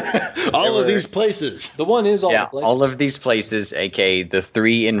 All of these places. The one is all the places. All of these places, aka the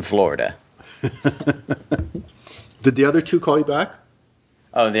 3 in Florida. Did the other two call you back?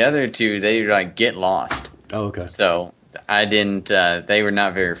 Oh, the other 2, they like get lost. Oh, okay. So I didn't. They were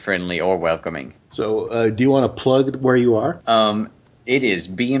not very friendly or welcoming. So, do you want to plug where you are? It is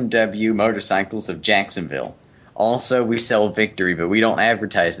BMW Motorcycles of Jacksonville. Also, we sell Victory, but we don't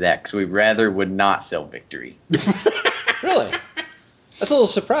advertise that because we rather would not sell Victory. Really? That's a little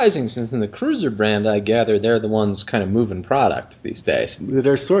surprising, since in the Cruiser brand, I gather they're the ones kind of moving product these days.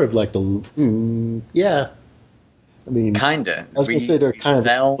 They're sort of like the... yeah. I mean... Kinda. I was going to say they're kind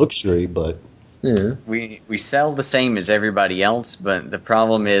of luxury, but... Yeah. We sell the same as everybody else, but the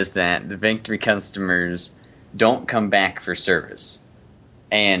problem is that the Victory customers don't come back for service.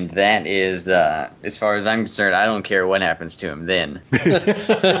 And that is, as far as I'm concerned, I don't care what happens to him then.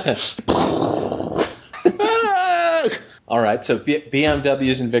 All right, so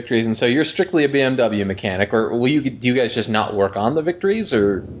BMWs and Victories, and so you're strictly a BMW mechanic, or do you guys just not work on the Victories,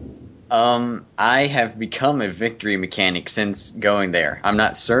 or? I have become a Victory mechanic since going there. I'm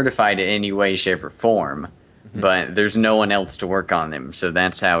not certified in any way, shape, or form, but there's no one else to work on them, so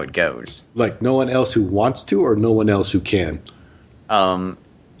that's how it goes. Like no one else who wants to, or no one else who can?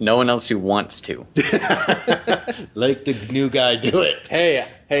 No one else who wants to. Let the new guy do it. Hey,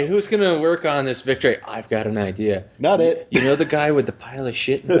 who's going to work on this Victory? I've got an idea. Not it. You know the guy with the pile of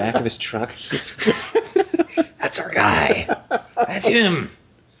shit in the back of his truck? That's our guy. That's him.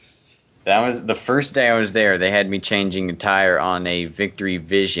 That was the first day I was there. They had me changing a tire on a Victory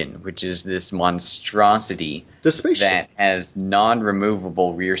Vision, which is this monstrosity that has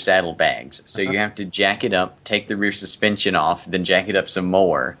non-removable rear saddlebags. So you have to jack it up, take the rear suspension off, then jack it up some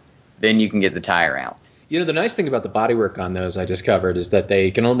more. Then you can get the tire out. You know, the nice thing about the bodywork on those I discovered is that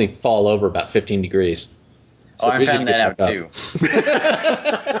they can only fall over about 15 degrees. So I found that out too.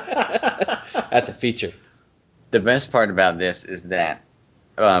 That's a feature. The best part about this is that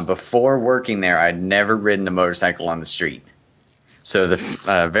before working there, I'd never ridden a motorcycle on the street. So the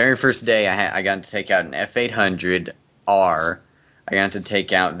very first day, I got to take out an F800R. I got to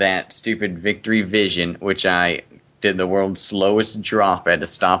take out that stupid Victory Vision, which I did the world's slowest drop at a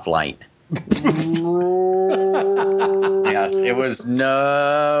stoplight. Yes, it was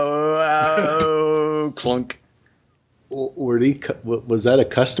no clunk. Was that a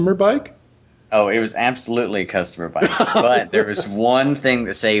customer bike? Oh, it was absolutely a customer bike. But there was one thing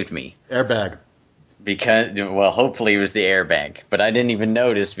that saved me. Airbag. Hopefully it was the airbag. But I didn't even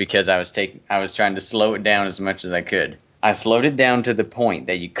notice because I was trying to slow it down as much as I could. I slowed it down to the point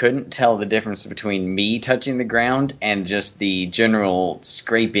that you couldn't tell the difference between me touching the ground and just the general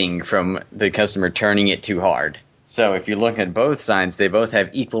scraping from the customer turning it too hard. So if you look at both sides, they both have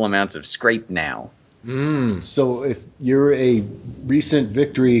equal amounts of scrape now. So if you're a recent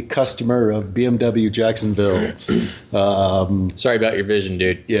Victory customer of BMW Jacksonville, sorry about your vision,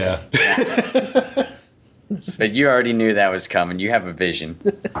 dude. Yeah. But you already knew that was coming. You have a vision.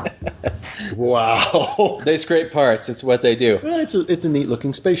 Wow. They scrape parts. It's what they do. Well, it's a neat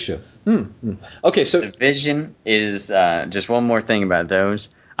looking spaceship. Okay, so The vision is just one more thing about those.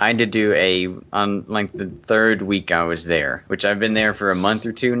 I had to do on like the third week I was there, which I've been there for a month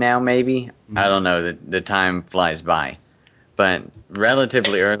or two now, maybe. I don't know. The time flies by. But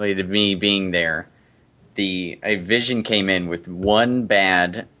relatively early to me being there, a vision came in with one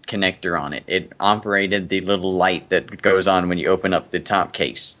bad connector on it. It operated the little light that goes on when you open up the top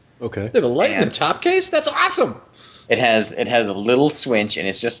case. Okay. they have a light in the top case? That's awesome! It has a little switch, and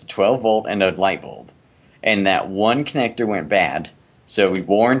it's just a 12 volt and a light bulb. And that one connector went bad, so we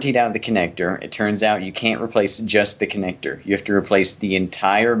warrantied out the connector. It turns out you can't replace just the connector. You have to replace the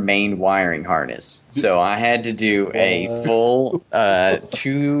entire main wiring harness. So I had to do a full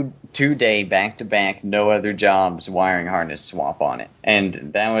 2-day back-to-back, no other jobs wiring harness swap on it.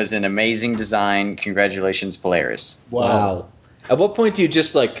 And that was an amazing design. Congratulations, Polaris. Wow. At what point do you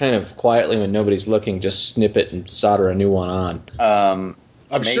just, like, kind of quietly, when nobody's looking, just snip it and solder a new one on?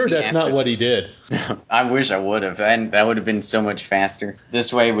 I'm sure Maybe that's not after what he this. did. I wish I would have, and that would have been so much faster.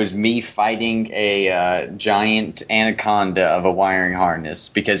 This way was me fighting a giant anaconda of a wiring harness,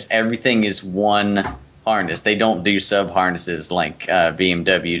 because everything is one harness. They don't do sub-harnesses like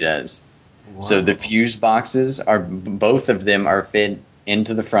BMW does. Wow. So the fuse boxes, both of them are fed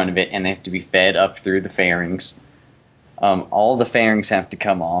into the front of it, and they have to be fed up through the fairings. All the fairings have to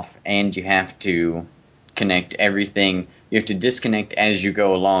come off, and you have to connect everything. You have to disconnect as you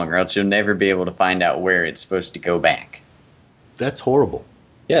go along, or else you'll never be able to find out where it's supposed to go back. That's horrible.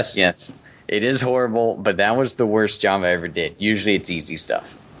 Yes. Yes, it is horrible, but that was the worst job I ever did. Usually it's easy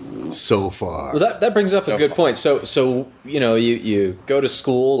stuff. So far. Well, that brings up a good point. So you go to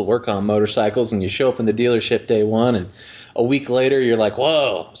school to work on motorcycles, and you show up in the dealership day one, and a week later you're like,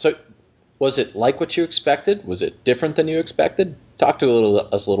 whoa. So was it like what you expected? Was it different than you expected? Talk to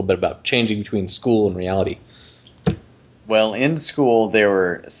us a little bit about changing between school and reality. Well, in school, there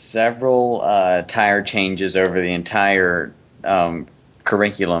were several tire changes over the entire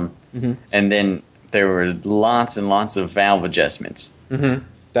curriculum, and then there were lots and lots of valve adjustments. Mm-hmm.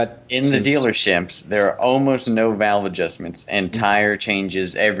 In the dealerships, there are almost no valve adjustments and tire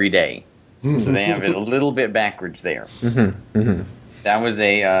changes every day. So they have it a little bit backwards there. That was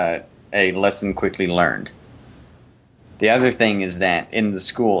a lesson quickly learned. The other thing is that in the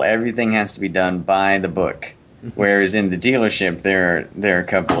school, everything has to be done by the book. Whereas in the dealership, there are a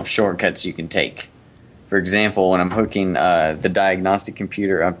couple of shortcuts you can take. For example, when I'm hooking the diagnostic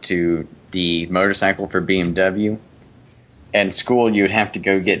computer up to the motorcycle for BMW, at school you would have to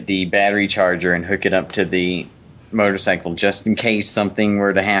go get the battery charger and hook it up to the motorcycle just in case something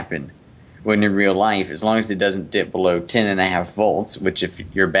were to happen. When in real life, as long as it doesn't dip below 10.5 volts, which if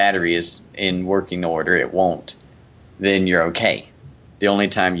your battery is in working order, it won't, then you're okay. The only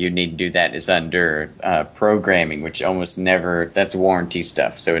time you need to do that is under programming, which almost never, that's warranty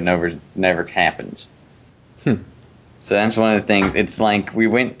stuff, so it never happens. So that's one of the things. It's like we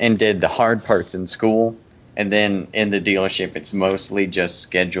went and did the hard parts in school, and then in the dealership, it's mostly just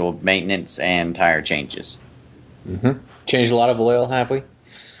scheduled maintenance and tire changes. Changed a lot of oil, have we?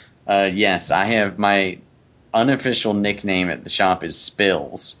 Yes, I have my unofficial nickname at the shop is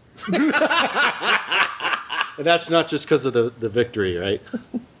Spills. And that's not just because of the victory, right?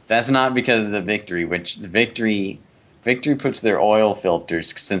 That's not because of the victory, which the victory puts their oil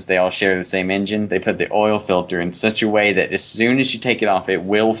filters, since they all share the same engine, they put the oil filter in such a way that as soon as you take it off, it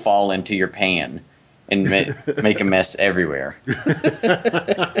will fall into your pan and make a mess everywhere.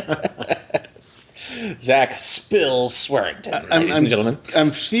 Zach Spills Swearington, ladies and gentlemen.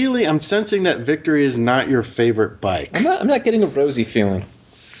 I'm sensing that victory is not your favorite bike. I'm not getting a rosy feeling.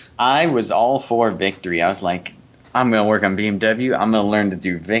 I was all for victory. I was like, I'm going to work on BMW. I'm going to learn to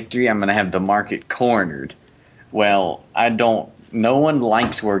do victory. I'm going to have the market cornered. Well, no one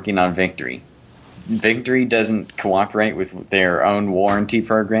likes working on victory. Victory doesn't cooperate with their own warranty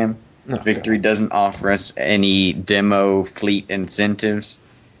program. Victory doesn't offer us any demo fleet incentives.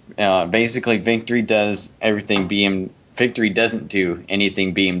 Basically, Victory does everything Victory doesn't do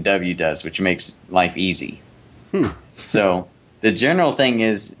anything BMW does, which makes life easy. So the general thing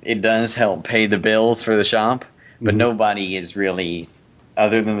is it does help pay the bills for the shop, but nobody is really,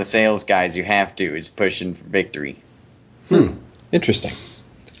 other than the sales guys you have to, is pushing for Victory. Interesting.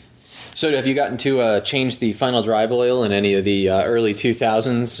 So have you gotten to change the final drive oil in any of the early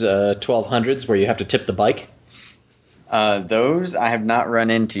 2000s, 1200s, where you have to tip the bike? Those I have not run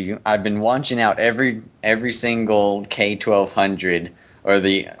into. I've been watching out every single K1200 or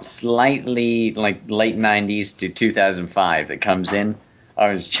the slightly like late 90s to 2005 that comes in. I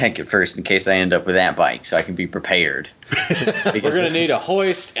always check it first in case I end up with that bike, so I can be prepared. We're going to need a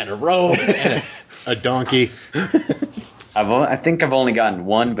hoist and a rope and A donkey. I think I've only gotten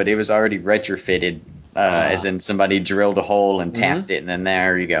one, but it was already retrofitted, as in somebody drilled a hole and tapped it, and then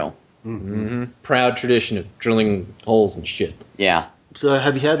there you go. proud tradition of drilling holes and shit. Yeah. So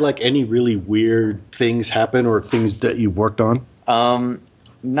have you had like any really weird things happen or things that you worked on?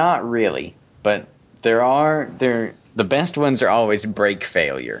 Not really, but the best ones are always brake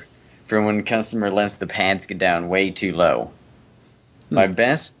failure, from when a customer lets the pads get down way too low. My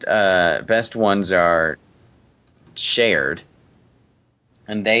best ones are shared,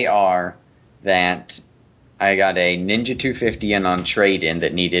 and they are that I got a Ninja 250 in on trade-in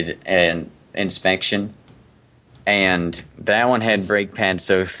that needed an inspection, and that one had brake pads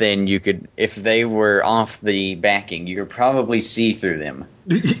so thin if they were off the backing, you could probably see through them.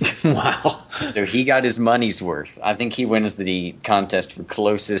 Wow. So he got his money's worth. I think he wins the contest for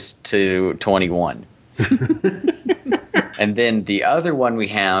closest to 21. And then the other one we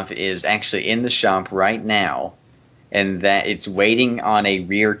have is actually in the shop right now, and that it's waiting on a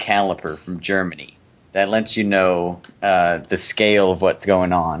rear caliper from Germany. That lets you know the scale of what's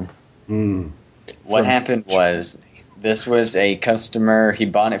going on. What happened was, this was a customer, he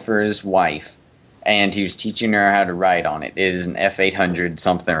bought it for his wife, and he was teaching her how to ride on it. It is an F800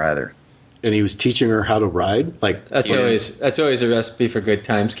 something or other. And he was teaching her how to ride? Like That's always a recipe for good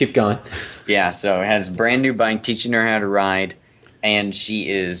times. Keep going. Yeah, so it has a brand new bike, teaching her how to ride, and she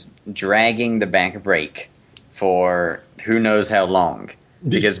is dragging the back brake for who knows how long.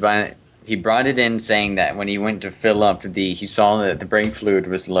 Because he brought it in saying that when he went to fill up he saw that the brake fluid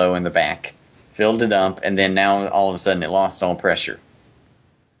was low in the back, filled it up, and then now all of a sudden it lost all pressure.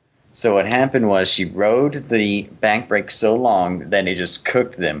 So what happened was she rode the back brake so long that it just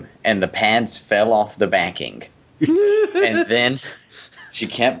cooked them, and the pads fell off the backing. And then she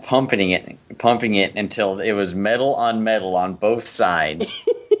kept pumping it until it was metal on both sides.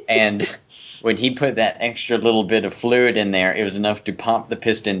 And when he put that extra little bit of fluid in there, it was enough to pop the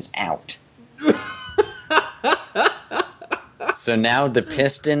pistons out. So now the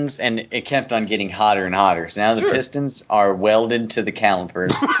pistons, and it kept on getting hotter and hotter. So now the pistons are welded to the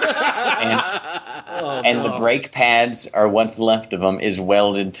calipers, and the brake pads are what's left of them is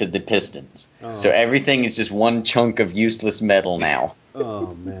welded to the pistons. So everything is just one chunk of useless metal now.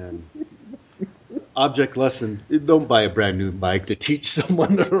 Oh, man. Object lesson. Don't buy a brand new bike to teach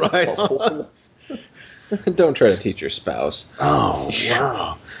someone to ride on. Don't try to teach your spouse. Oh,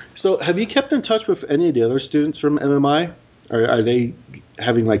 wow. So have you kept in touch with any of the other students from MMI? Are they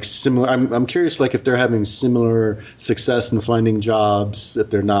having like similar? I'm curious, like if they're having similar success in finding jobs. If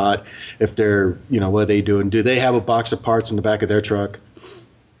they're not, if they're what are they doing? Do they have a box of parts in the back of their truck?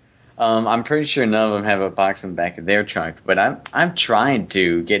 I'm pretty sure none of them have a box in the back of their truck. But I'm trying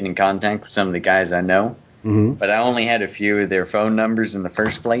to get in contact with some of the guys I know. Mm-hmm. But I only had a few of their phone numbers in the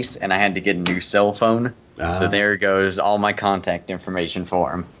first place, and I had to get a new cell phone. So there goes all my contact information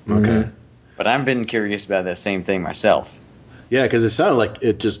for them. Okay. But I've been curious about that same thing myself. Yeah, because it sounded like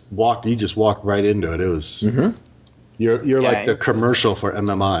you just walked right into it. It was you're like the commercial for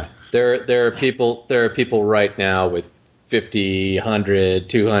MMI. There are people right now with $50,000, $100,000,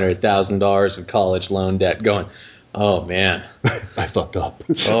 $200,000 of college loan debt going, oh man, I fucked up.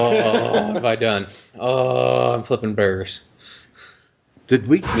 Oh, what have I done? Oh, I'm flipping burgers. Did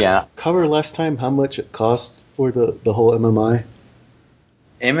we cover last time how much it costs for the whole MMI?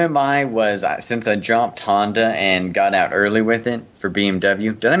 MMI was, since I dropped Honda and got out early with it for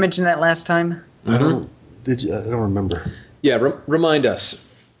BMW. Did I mention that last time? I don't remember. Yeah, remind us.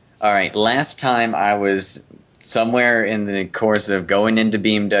 All right, last time I was somewhere in the course of going into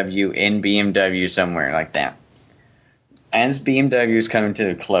BMW, somewhere like that. As BMW is coming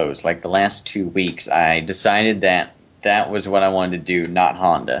to a close, like the last 2 weeks, I decided that was what I wanted to do, not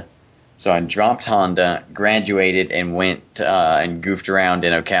Honda. So I dropped Honda, graduated, and went and goofed around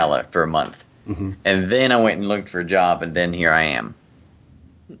in Ocala for a month. Mm-hmm. And then I went and looked for a job, and then here I am.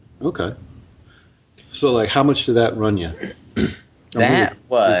 Okay. So, like, how much did that run you?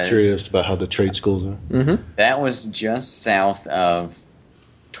 I'm curious about how the trade schools are. Mm-hmm. That was just south of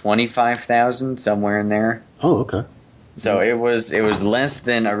 25,000, somewhere in there. Oh, okay. So it was less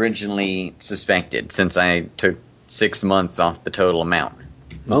than originally suspected, since I took 6 months off the total amount.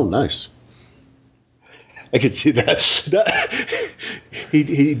 Oh, nice. I could see that.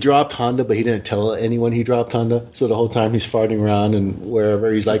 He dropped Honda, but he didn't tell anyone he dropped Honda. So the whole time he's farting around and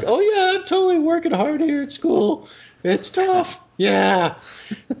wherever, he's like, oh, yeah, I'm totally working hard here at school. It's tough. Yeah.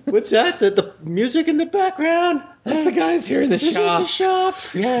 What's that? The music in the background? That's the guys here in the shop. Just the shop.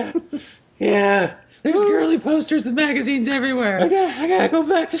 Yeah. Yeah. There's girly posters and magazines everywhere. I gotta go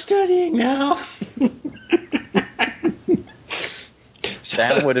back to studying now.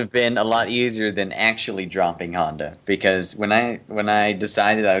 That would have been a lot easier than actually dropping Honda, because when I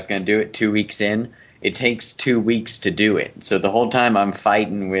decided I was going to do it 2 weeks in, it takes 2 weeks to do it. So the whole time I'm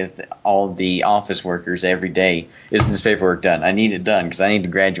fighting with all the office workers every day, is this paperwork done? I need it done because I need to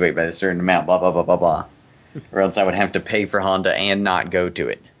graduate by a certain amount, blah, blah, blah, blah, blah. Or else I would have to pay for Honda and not go to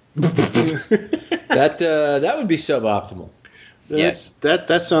it. That would be suboptimal. Yes.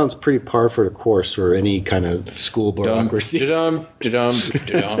 That sounds pretty par for the course for any kind of school bureaucracy. Da-dum, da-dum,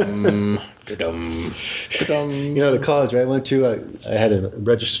 da-dum, The college I went to, I had a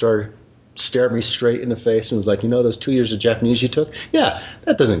registrar stare me straight in the face and was like, those 2 years of Japanese you took? Yeah,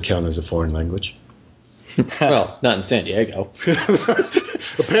 that doesn't count as a foreign language. Well, not in San Diego.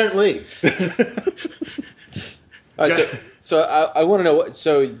 Apparently. All right, so I want to know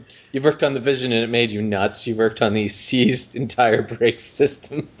so you worked on the Vision and it made you nuts. You worked on the seized entire brake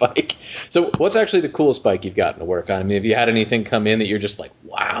system bike. So what's actually the coolest bike you've gotten to work on? I mean, have you had anything come in that you're just like,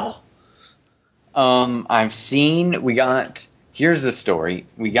 wow? I've seen, here's a story.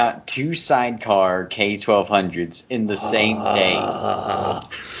 We got 2 sidecar K1200s in the same day.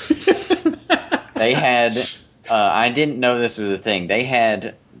 They had, I didn't know this was a thing. They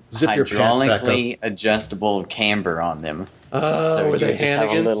had Zip your pants back hydraulically adjustable camber on them. So you would just have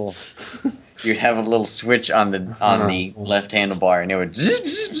a little, you'd have a little switch on the left handlebar, and it would zip,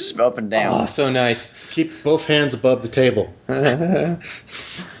 zip, zip up and down. Oh, so nice. Keep both hands above the table. I'm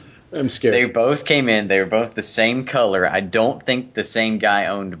scared. They both came in. They were both the same color. I don't think the same guy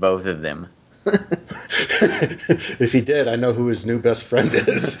owned both of them. If he did, I know who his new best friend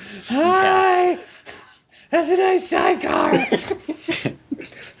is. Hi! That's a nice sidecar.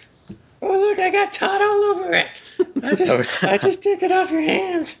 Oh, look, I got Todd all over it. I just took it off your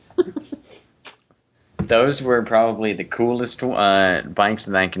hands. Those were probably the coolest bikes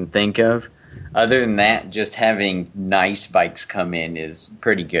that I can think of. Other than that, just having nice bikes come in is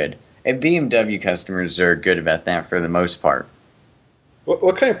pretty good. And BMW customers are good about that for the most part.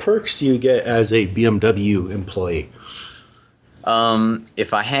 What kind of perks do you get as a BMW employee?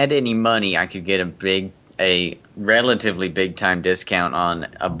 If I had any money, I could get a relatively big time discount on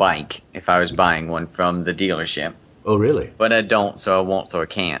a bike if I was buying one from the dealership. Oh, really? But I don't, so I won't, so I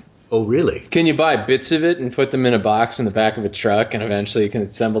can't. Oh, really? Can you buy bits of it and put them in a box in the back of a truck and eventually you can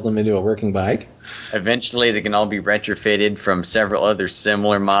assemble them into a working bike? Eventually, they can all be retrofitted from several other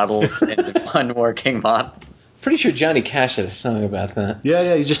similar models into one working model. Pretty sure Johnny Cash had a song about that.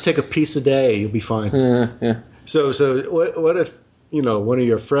 Yeah, you just take a piece a day, you'll be fine. Yeah. So what if, one of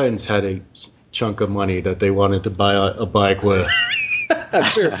your friends had a chunk of money that they wanted to buy a bike with?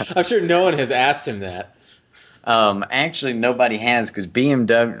 I'm sure no one has asked him that. Actually, nobody has, because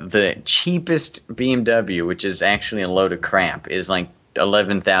BMW, the cheapest BMW, which is actually a load of crap, is like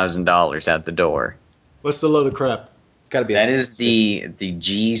 $11,000 out the door. What's the load of crap? It's got to be. That is the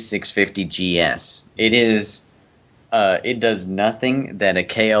G650 GS. It is. It does nothing that a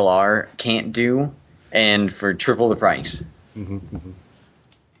KLR can't do, and for triple the price. Mm-hmm.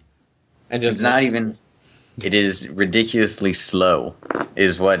 And It's not even. It is ridiculously slow,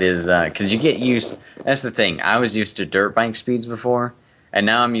 is what is, because you get used, that's the thing, I was used to dirt bike speeds before, and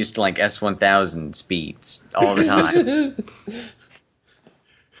now I'm used to like S1000 speeds all the time.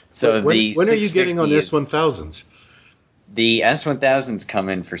 So when are you 650 getting on S1000s? The S1000s come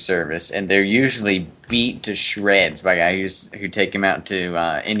in for service, and they're usually beat to shreds by guys who take them out to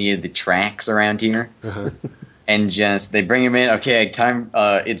any of the tracks around here. Uh-huh. And they bring them in, okay, time,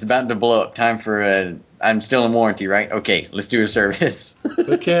 it's about to blow up, time for I'm still in warranty, right? Okay, let's do a service.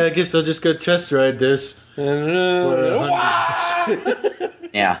 Okay, I guess I'll just go test ride this. Yeah.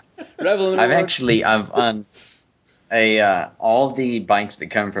 I've on all the bikes that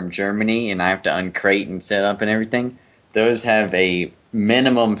come from Germany, and I have to uncrate and set up and everything, those have a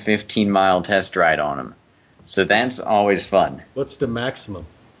minimum 15-mile test ride on them. So that's always fun. What's the maximum?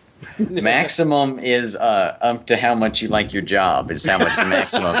 The maximum is up to how much you like your job is how much the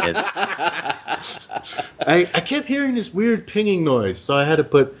maximum is. I kept hearing this weird pinging noise, so I had to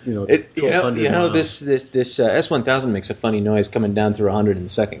put this S1000 makes a funny noise coming down through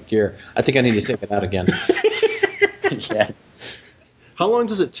 102nd gear. I think I need to take it out again. Yeah. How long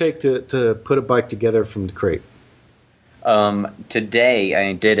does it take to put a bike together from the crate? Today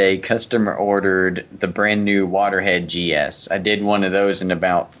I did a customer ordered the brand new Waterhead GS. I did one of those in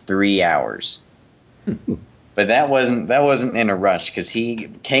about 3 hours. But that wasn't in a rush, because he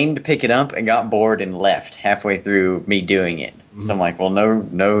came to pick it up and got bored and left halfway through me doing it. So I'm like, well,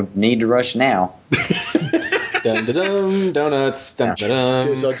 no need to rush now. Dum da dum donuts. Dum da dum.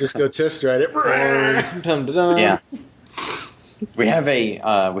 Guess I'll just go test ride it. Dum da dum. Yeah. We have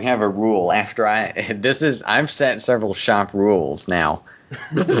a rule after I've set several shop rules now.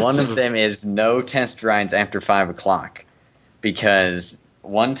 One of them is no test rides after 5 o'clock, because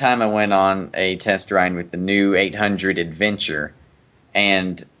one time I went on a test ride with the new 800 Adventure,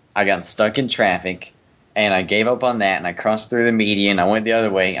 and I got stuck in traffic, and I gave up on that, and I crossed through the median. I went the other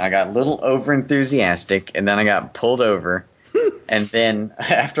way, and I got a little over enthusiastic, and then I got pulled over. And then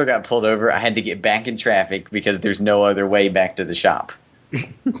after I got pulled over, I had to get back in traffic because there's no other way back to the shop.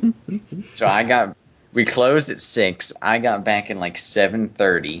 So we closed at 6. I got back in like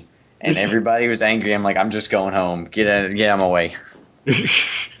 7:30, and everybody was angry. I'm like, I'm just going home. Get out of my way.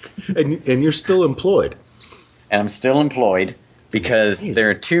 And you're still employed. And I'm still employed because there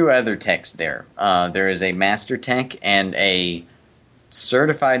are 2 other techs there. There is a master tech and a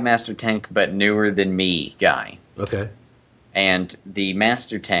certified master tech, but newer than me guy. Okay. And the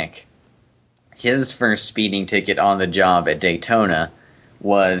master tech, his first speeding ticket on the job at Daytona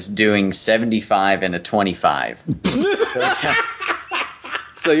was doing 75 and a 25.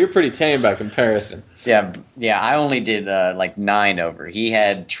 So you're pretty tame by comparison. Yeah, I only did like 9 over. He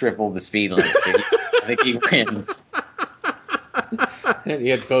had triple the speed limit, so I think he wins. And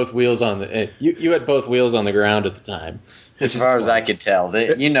you had both wheels on the you had both wheels on the ground at the time. As far as I could tell,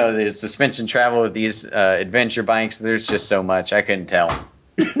 the suspension travel with these adventure bikes, there's just so much I couldn't tell.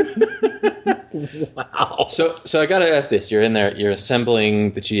 Wow. So I got to ask this: you're in there, you're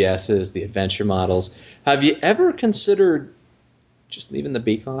assembling the GSs, the adventure models. Have you ever considered just leaving the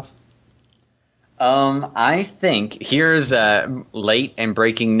beak off? I think here's late and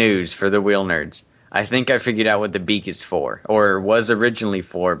breaking news for the wheel nerds. I think I figured out what the beak is for, or was originally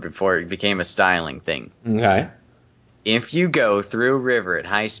for before it became a styling thing. Okay. If you go through a river at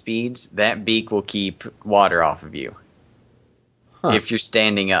high speeds, that beak will keep water off of you. Huh. If you're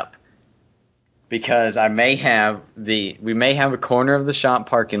standing up. Because we may have a corner of the shop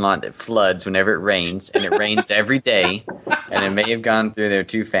parking lot that floods whenever it rains, and it rains every day, and it may have gone through there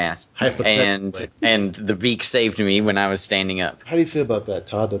too fast. And the beak saved me when I was standing up. How do you feel about that,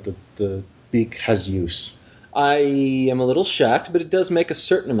 Todd, that the beak has use? I am a little shocked, but it does make a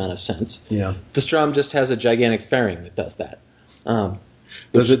certain amount of sense. Yeah. The Strom just has a gigantic fairing that does that.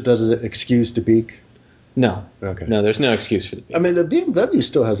 Does it excuse the beak? No. Okay. No, there's no excuse for the beak. I mean, the BMW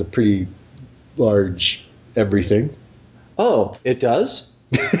still has a pretty large everything. Oh, it does?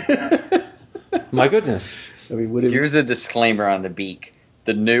 My goodness. I mean, here's a disclaimer on the beak.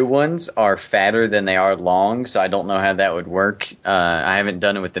 The new ones are fatter than they are long, so I don't know how that would work. I haven't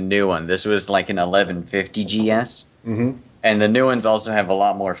done it with the new one. This was like an 1150 GS. Mm-hmm. And the new ones also have a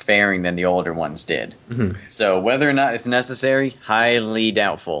lot more fairing than the older ones did. Mm-hmm. So whether or not it's necessary, highly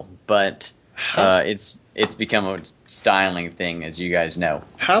doubtful. But it's become a styling thing, as you guys know.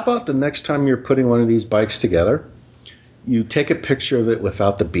 How about the next time you're putting one of these bikes together, you take a picture of it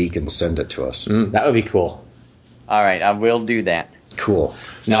without the beak and send it to us? That would be cool. All right, I will do that. Cool.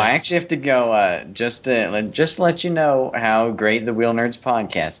 No, nice. I actually have to go, just to let you know how great the Wheel Nerds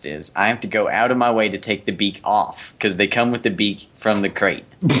podcast is, I have to go out of my way to take the beak off, because they come with the beak from the crate.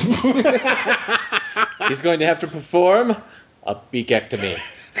 He's going to have to perform a beakectomy.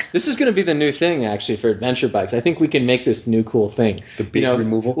 This is going to be the new thing, actually, for adventure bikes. I think we can make this new cool thing. The beak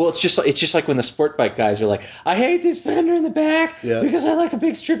removal? Well, it's just like when the sport bike guys are like, I hate this fender in the back because I like a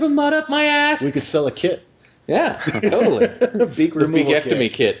big strip of mud up my ass. We could sell a kit. Yeah, totally. Beak removal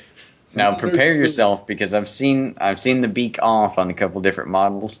beakectomy kit. Now prepare yourself, because I've seen the beak off on a couple different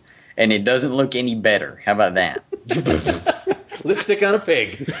models, and it doesn't look any better. How about that? Lipstick on a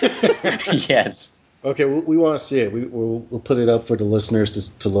pig. Yes. Okay, we want to see it. We'll put it up for the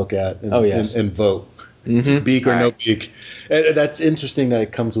listeners to look at and vote. Mm-hmm. Beak or no beak. And that's interesting that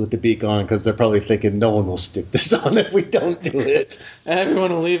it comes with the beak on, because they're probably thinking no one will stick this on if we don't do it.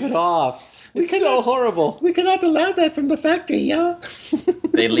 Everyone will leave it off. It's so horrible. We cannot allow that from the factory, yeah.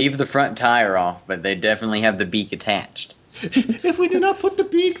 They leave the front tire off, but they definitely have the beak attached. If we do not put the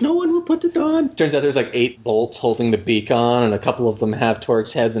beak, no one will put it on. Turns out there's like 8 bolts holding the beak on, and a couple of them have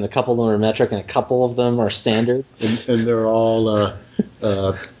Torx heads, and a couple of them are metric, and a couple of them are standard. And they're all,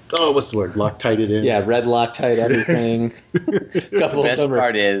 what's the word? Loctited in? Yeah, red Loctite, everything. The best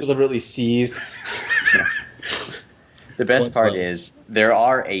part is deliberately seized. The best part is there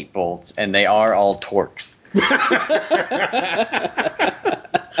are 8 bolts, and they are all Torx.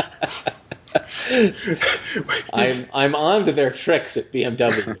 I'm on to their tricks at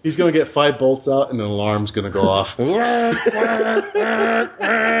BMW. He's going to get 5 bolts out, and an alarm's going to go off. What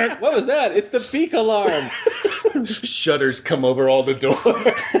was that? It's the beak alarm. Shutters come over all the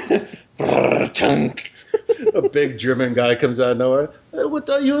doors. A big German guy comes out of nowhere. Hey, what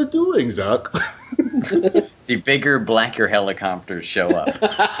are you doing, Zach? The bigger, blacker helicopters show up.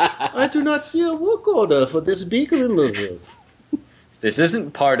 I do not see a work order for this beaker in the room. This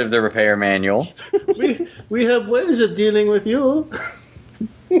isn't part of the repair manual. We have ways of dealing with you.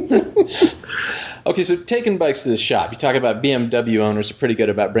 Okay, so taking bikes to the shop. You talk about BMW owners are pretty good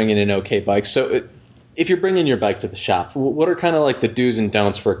about bringing in okay bikes. So if you're bringing your bike to the shop, what are kind of like the do's and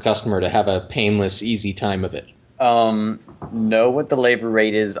don'ts for a customer to have a painless, easy time of it? Know what the labor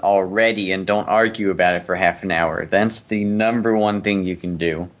rate is already and don't argue about it for half an hour. That's the number one thing you can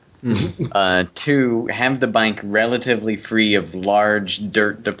do. 2, have the bike relatively free of large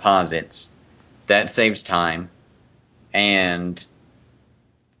dirt deposits. That saves time. And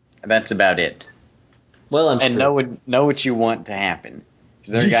that's about it. Well, I'm and know what you want to happen.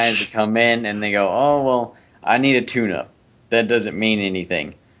 Because there are guys that come in and they go, oh, well, I need a tune-up. That doesn't mean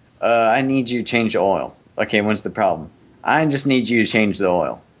anything. I need you to change the oil. Okay, what's the problem? I just need you to change the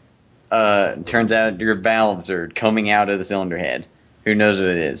oil. Turns out your valves are coming out of the cylinder head. Who knows what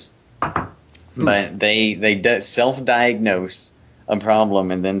it is? But they self-diagnose a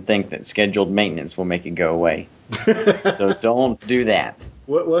problem and then think that scheduled maintenance will make it go away. So don't do that.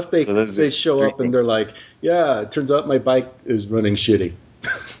 What if they show up and they're like, yeah, it turns out my bike is running shitty.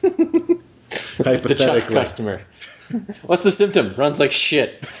 The Chuck customer. What's the symptom? Runs like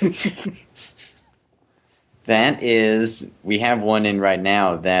shit. That is, we have one in right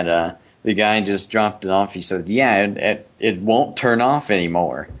now that the guy just dropped it off. He said, yeah, it won't turn off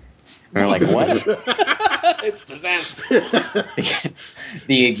anymore. And we're like, what? It's possessed.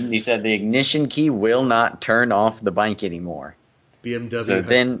 He said the ignition key will not turn off the bike anymore. BMW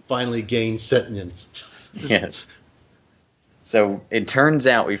has finally gained sentience. Yes. So it turns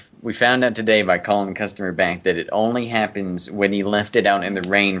out we found out today by calling the customer back that it only happens when he left it out in the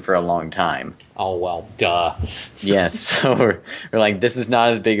rain for a long time. Oh, well, duh. Yes. So we're like, this is not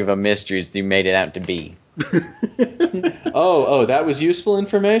as big of a mystery as you made it out to be. Oh, that was useful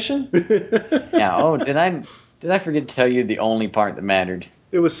information? Yeah. Oh, did I forget to tell you the only part that mattered?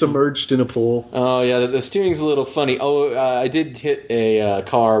 It was submerged in a pool. Oh, yeah, the steering's a little funny. Oh, I did hit a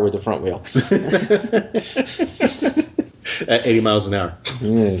car with the front wheel. At 80 miles an hour.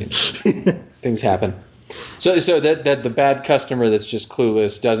 Things happen. So that the bad customer that's just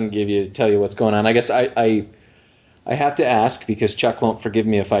clueless doesn't tell you what's going on. I guess I have to ask, because Chuck won't forgive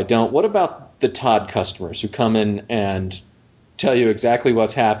me if I don't. What about the Todd customers who come in and tell you exactly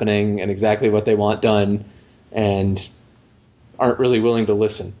what's happening and exactly what they want done and aren't really willing to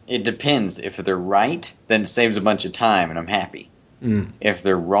listen? It depends. If they're right, then it saves a bunch of time and I'm happy. If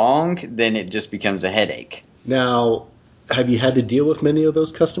they're wrong, then it just becomes a headache. Now, have you had to deal with many of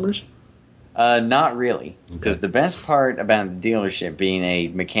those customers? Not really, because the best part about the dealership being a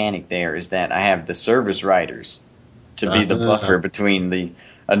mechanic there is that I have the service writers to be the buffer between the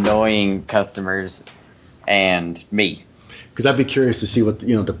annoying customers and me. Because I'd be curious to see what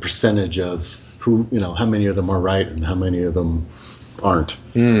the percentage of who how many of them are right and how many of them aren't.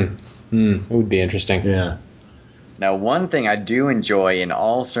 It would be interesting. Yeah. Now, one thing I do enjoy in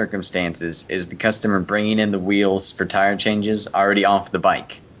all circumstances is the customer bringing in the wheels for tire changes already off the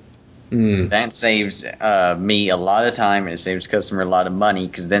bike. That saves me a lot of time, and it saves the customer a lot of money,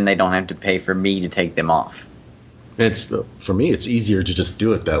 because then they don't have to pay for me to take them off. For me, it's easier to just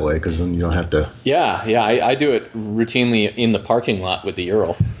do it that way, because then you don't have to... Yeah, I do it routinely in the parking lot with the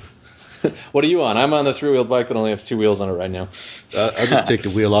Ural. What are you on? I'm on the three-wheeled bike that only has two wheels on it right now. I just take the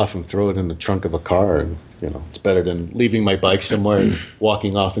wheel off and throw it in the trunk of a car, and it's better than leaving my bike somewhere and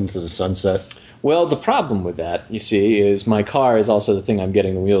walking off into the sunset. Well, the problem with that, you see, is my car is also the thing I'm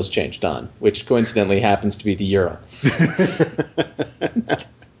getting the wheels changed on, which coincidentally happens to be the Ural.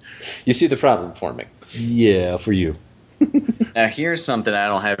 You see the problem forming. Yeah, for you. Now, here's something I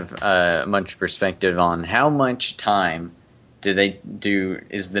don't have much perspective on. How much time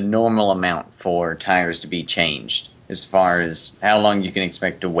is the normal amount for tires to be changed, as far as how long you can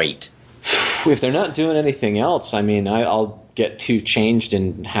expect to wait? If they're not doing anything else, I mean, I'll get two changed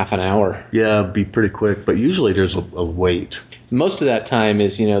in half an hour. Yeah, it'd be pretty quick, but usually there's a wait. Most of that time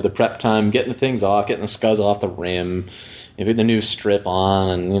is, the prep time, getting the things off, getting the scuzz off the rim, maybe the new strip on,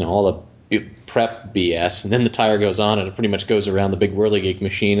 and, all the prep BS. And then the tire goes on, and it pretty much goes around the big whirligig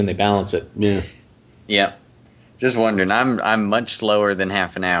machine, and they balance it. Yeah. Yep. Just wondering. I'm much slower than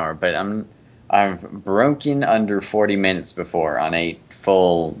half an hour, but I've broken under 40 minutes before on a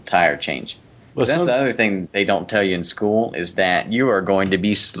full tire change. Well, that's the other thing they don't tell you in school, is that you are going to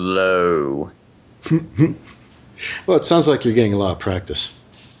be slow. Well, it sounds like you're getting a lot of practice.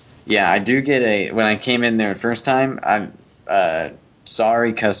 Yeah, I do get when I came in there the first time, I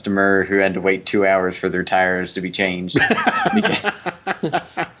sorry customer who had to wait 2 hours for their tires to be changed.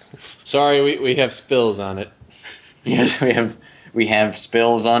 Sorry, we have spills on it. Yes, we have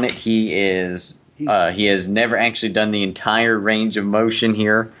spills on it. He has never actually done the entire range of motion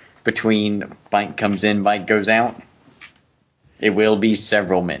here between bike comes in, bike goes out. It will be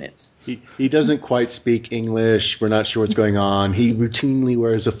several minutes. He doesn't quite speak English. We're not sure what's going on. He routinely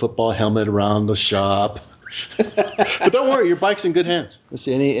wears a football helmet around the shop. But don't worry, your bike's in good hands. Let's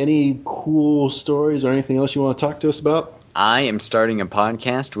see, any cool stories or anything else you want to talk to us about? I am starting a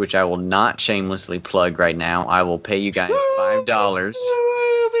podcast, which I will not shamelessly plug right now. I will pay you guys $5.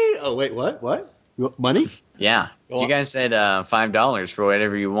 Oh, wait, what? What? You want money? Yeah. You guys said $5 for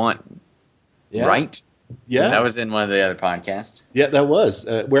whatever you want. Yeah. Right? Yeah. That was in one of the other podcasts. Yeah, that was.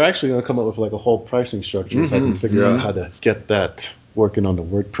 We're actually going to come up with like a whole pricing structure if I can figure out how to get that working on the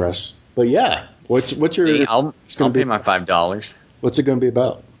WordPress. But yeah, what's your? See, I'll pay my $5. What's it going to be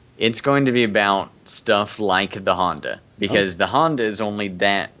about? It's going to be about stuff like the Honda, because the Honda is only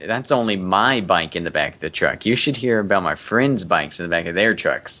that's only my bike in the back of the truck. You should hear about my friends' bikes in the back of their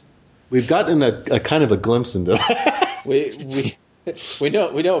trucks. We've gotten a kind of a glimpse into that. We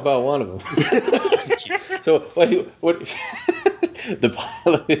know about one of them. So what the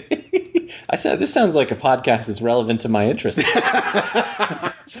pilot? I said this sounds like a podcast that's relevant to my interests.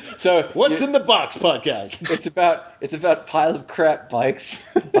 So What's in the Box podcast? It's about pile of crap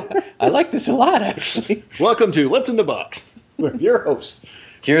bikes. I like this a lot, actually. Welcome to What's in the Box with your host.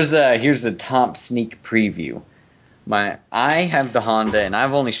 Here's a top sneak preview. I have the Honda, and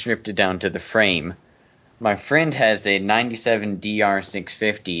I've only stripped it down to the frame. My friend has a 97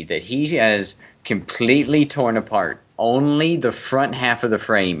 DR650 that he has completely torn apart. Only the front half of the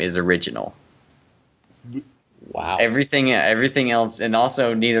frame is original. Wow. Everything else, and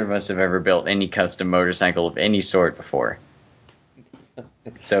also neither of us have ever built any custom motorcycle of any sort before.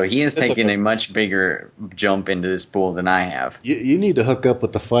 So he has taken a much bigger jump into this pool than I have. You need to hook up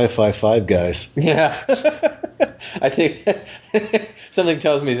with the 555 guys. Yeah. I think something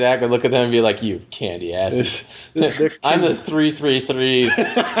tells me Zach would look at them and be like, "You candy asses." I'm the 333s.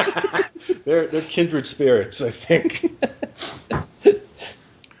 They're kindred spirits, I think.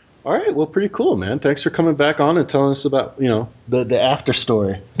 All right, well, pretty cool, man. Thanks for coming back on and telling us about the after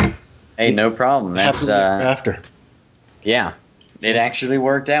story. Hey, no problem. That's after. Yeah, it actually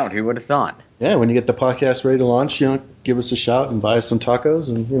worked out. Who would have thought? Yeah, when you get the podcast ready to launch, give us a shout and buy us some tacos,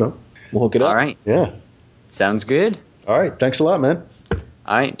 and we'll hook it up. All right. Yeah. Sounds good. All right. Thanks a lot, man.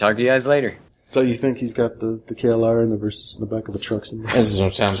 All right. Talk to you guys later. So you think he's got the KLR in the versus in the back of a truck somewhere? This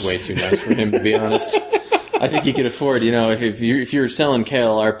sounds way too nice for him, to be honest. I think he could afford, if you're selling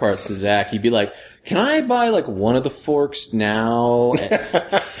KLR parts to Zach, he'd be like, "Can I buy like one of the forks now?"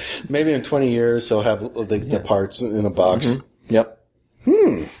 Maybe in 20 years he'll have the parts in a box. Mm-hmm. Yep.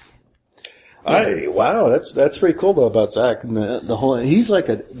 Wow, that's pretty cool though about Zach. And the whole he's like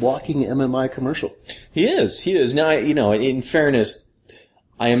a walking MMI commercial. He is. Now, in fairness,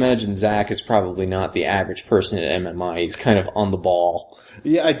 I imagine Zach is probably not the average person at MMI. He's kind of on the ball.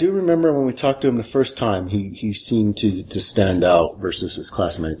 Yeah, I do remember when we talked to him the first time, he seemed to stand out versus his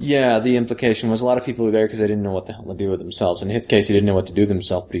classmates. Yeah, the implication was a lot of people were there because they didn't know what the hell to do with themselves. In his case, he didn't know what to do with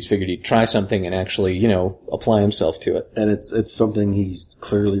himself, but he's figured he'd try something and actually, apply himself to it. And it's something he's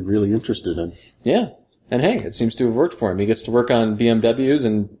clearly really interested in. Yeah. And hey, it seems to have worked for him. He gets to work on BMWs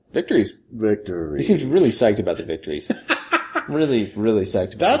and victories. He seems really psyched about the victories. Really, really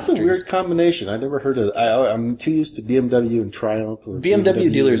psyched about That's the a weird combination. I never heard of I'm too used to BMW and Triumph. Or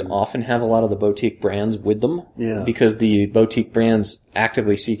BMW dealers often have a lot of the boutique brands with them. Yeah. Because the boutique brands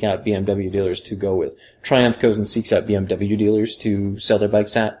actively seek out BMW dealers to go with. Triumph goes and seeks out BMW dealers to sell their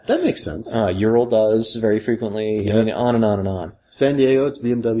bikes at. That makes sense. Ural does very frequently. Yep. I mean, on and on and on. San Diego, it's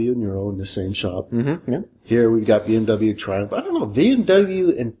BMW and Ural in the same shop. Mm-hmm. Yep. Here we've got BMW Triumph. I don't know.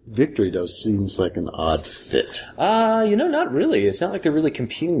 BMW and Victory, though, seems like an odd fit. Not really. It's not like they're really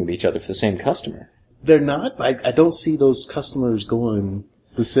competing with each other for the same customer. They're not. I don't see those customers going,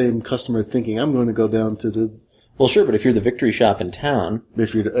 the same customer thinking, I'm going to go down to the... Well, sure, but if you're the Victory shop in town,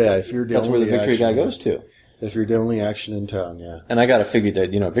 if you're the that's where the Victory guy goes to. If you're the only action in town, yeah. And I gotta figure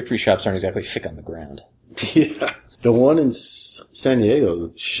that, Victory shops aren't exactly thick on the ground. Yeah. The one in San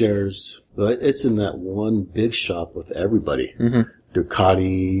Diego shares, it's in that one big shop with everybody. Mm-hmm.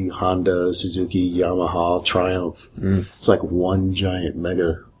 Ducati, Honda, Suzuki, Yamaha, Triumph. It's like one giant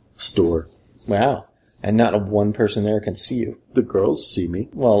mega store. Wow. And not one person there can see you. The girls see me.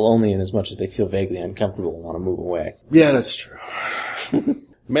 Well, only in as much as they feel vaguely uncomfortable and want to move away. Yeah, that's true.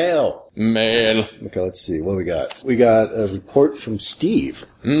 Mail. Okay, let's see. What we got? We got a report from Steve.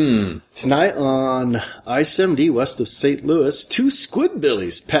 Tonight on I-70 west of St. Louis, 2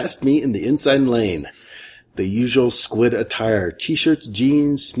 squidbillies passed me in the inside lane. The usual squid attire, t-shirts,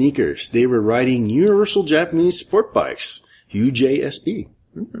 jeans, sneakers. They were riding Universal Japanese sport bikes, UJSB,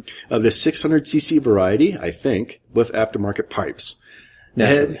 of the 600cc variety, I think, with aftermarket pipes.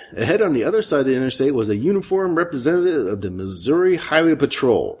 Ahead on the other side of the interstate was a uniformed representative of the Missouri Highway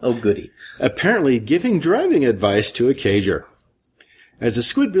Patrol. Oh, goody. Apparently giving driving advice to a cager. As the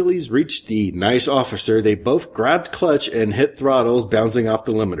squidbillies reached the nice officer, they both grabbed clutch and hit throttles, bouncing off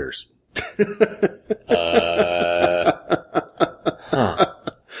the limiters.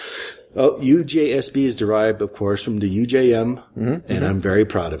 Oh, UJSB is derived, of course, from the UJM, and I'm very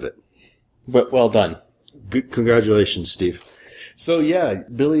proud of it. But well done. Good, congratulations, Steve. So, yeah,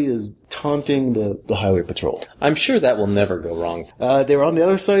 Billy is taunting the highway patrol. I'm sure that will never go wrong. They were on the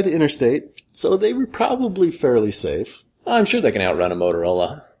other side of the interstate, so they were probably fairly safe. I'm sure they can outrun a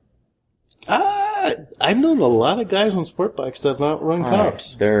Motorola. I've known a lot of guys on sport bikes that have outrun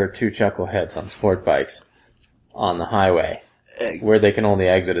cops. Right. There are 2 chuckleheads on sport bikes on the highway where they can only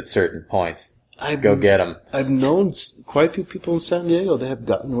exit at certain points. Go get them. I've known quite a few people in San Diego that have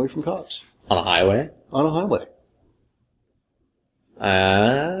gotten away from cops. On a highway? On a highway.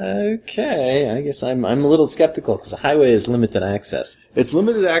 Okay, I guess I'm a little skeptical because the highway is limited access. It's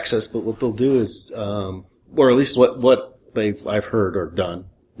limited access, but what they'll do is, or at least what I've heard or done,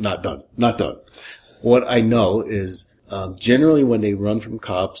 not done. What I know is, generally when they run from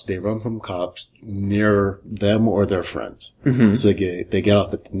cops near them or their friends. So they get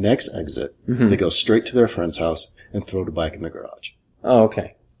off at the next exit, they go straight to their friend's house and throw the bike in the garage. Oh,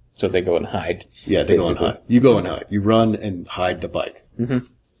 okay. So they go and hide. Yeah, they go and hide. You go and hide. You run and hide the bike. The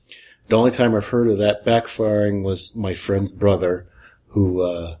only time I've heard of that backfiring was my friend's brother,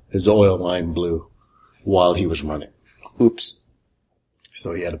 who his oil line blew while he was running. Oops.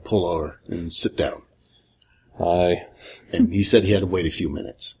 So he had to pull over and sit down. Hi. And he said he had to wait a few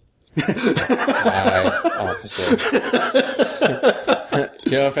minutes. Hi, officer. Do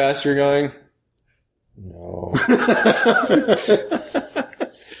you know how fast you're going? No.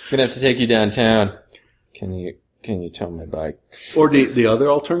 Gonna have to take you downtown. Can you tow my bike? Or the other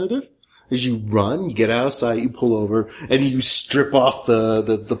alternative is you run, you get outside, you pull over, and you strip off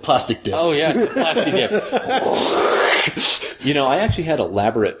the plastic dip. Oh yes, the plastic dip. You know, I actually had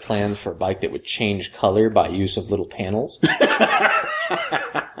elaborate plans for a bike that would change color by use of little panels.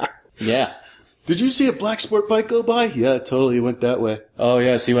 Yeah. Did you see a black sport bike go by? Yeah, totally. It went that way. Oh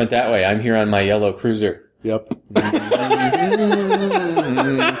yes, he went that way. I'm here on my yellow cruiser. Yep. It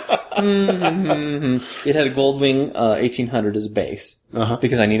had a Goldwing 1800 as a base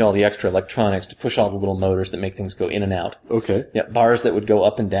because I need all the extra electronics to push all the little motors that make things go in and out. Okay. Yeah, bars that would go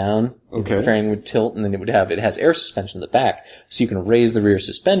up and down. Okay. The fairing would tilt, and then it has air suspension in the back, so you can raise the rear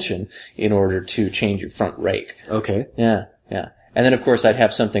suspension in order to change your front rake. Okay. Yeah. And then of course I'd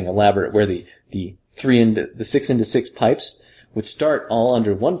have something elaborate where the 6 into 6 pipes would start all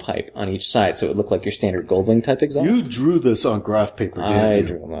under one pipe on each side, so it would look like your standard Goldwing type exhaust. You drew this on graph paper, didn't you? I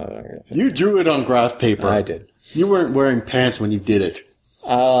drew them on graph paper. You drew it on graph paper. I did. You weren't wearing pants when you did it.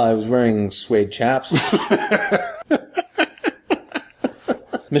 I was wearing Swuade Chaps.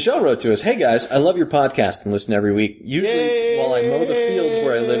 Michelle wrote to us, "Hey guys, I love your podcast and listen every week, usually while I mow the fields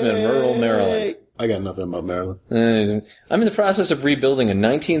where I live in rural Maryland." I got nothing about Maryland. I'm in the process of rebuilding a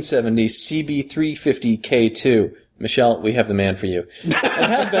 1970 CB350K2. Michelle, we have the man for you. I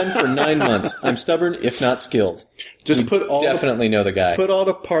have been for 9 months. I'm stubborn, if not skilled. Just definitely know the guy. Put all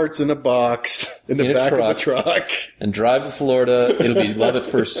the parts in a box in the back of a truck. And drive to Florida. It'll be love at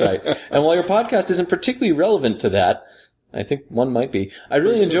first sight. And while your podcast isn't particularly relevant to that, I think one might be, I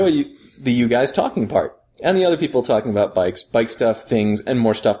really enjoy you guys talking part. And the other people talking about bikes, bike stuff, things, and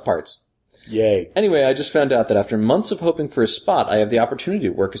more stuff parts. Yay. Anyway, I just found out that after months of hoping for a spot, I have the opportunity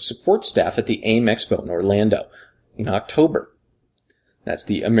to work as support staff at the AIM Expo in Orlando in October. That's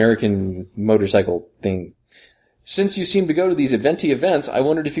the American motorcycle thing. Since you seem to go to these eventy events, I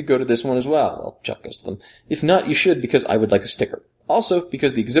wondered if you'd go to this one as well. Well, Chuck goes to them. If not, you should, because I would like a sticker. Also,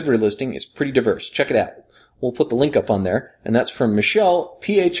 because the exhibitor listing is pretty diverse. Check it out. We'll put the link up on there, and that's from Michelle,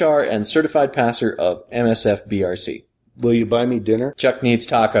 PHR and certified passer of MSF BRC. Will you buy me dinner? Chuck needs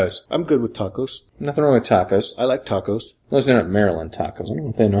tacos. I'm good with tacos. Nothing wrong with tacos. I like tacos. Unless they're not Maryland tacos. I don't know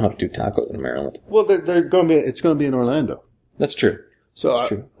if they know how to do tacos in Maryland. Well, it's going to be in Orlando. That's true. So, That's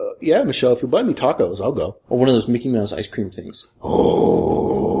true. Yeah, Michelle, if you buy me tacos, I'll go. Or one of those Mickey Mouse ice cream things.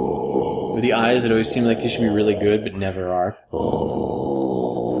 Oh. With the eyes that always seem like they should be really good, but never are.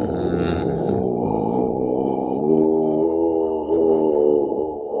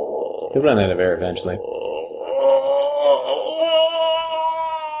 He'll run out of air eventually.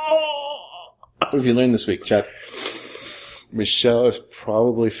 What have you learned this week, Chuck? Michelle is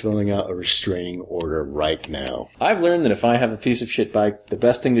probably filling out a restraining order right now. I've learned that if I have a piece of shit bike, the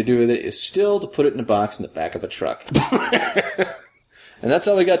best thing to do with it is still to put it in a box in the back of a truck. And that's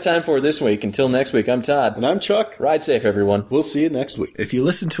all we got time for this week. Until next week, I'm Todd. And I'm Chuck. Ride safe, everyone. We'll see you next week. If you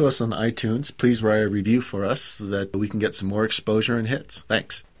listen to us on iTunes, please write a review for us so that we can get some more exposure and hits.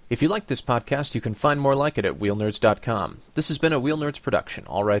 Thanks. If you like this podcast, you can find more like it at wheelnerds.com. This has been a Wheel Nerds production,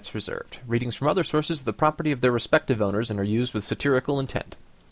 all rights reserved. Readings from other sources are the property of their respective owners and are used with satirical intent.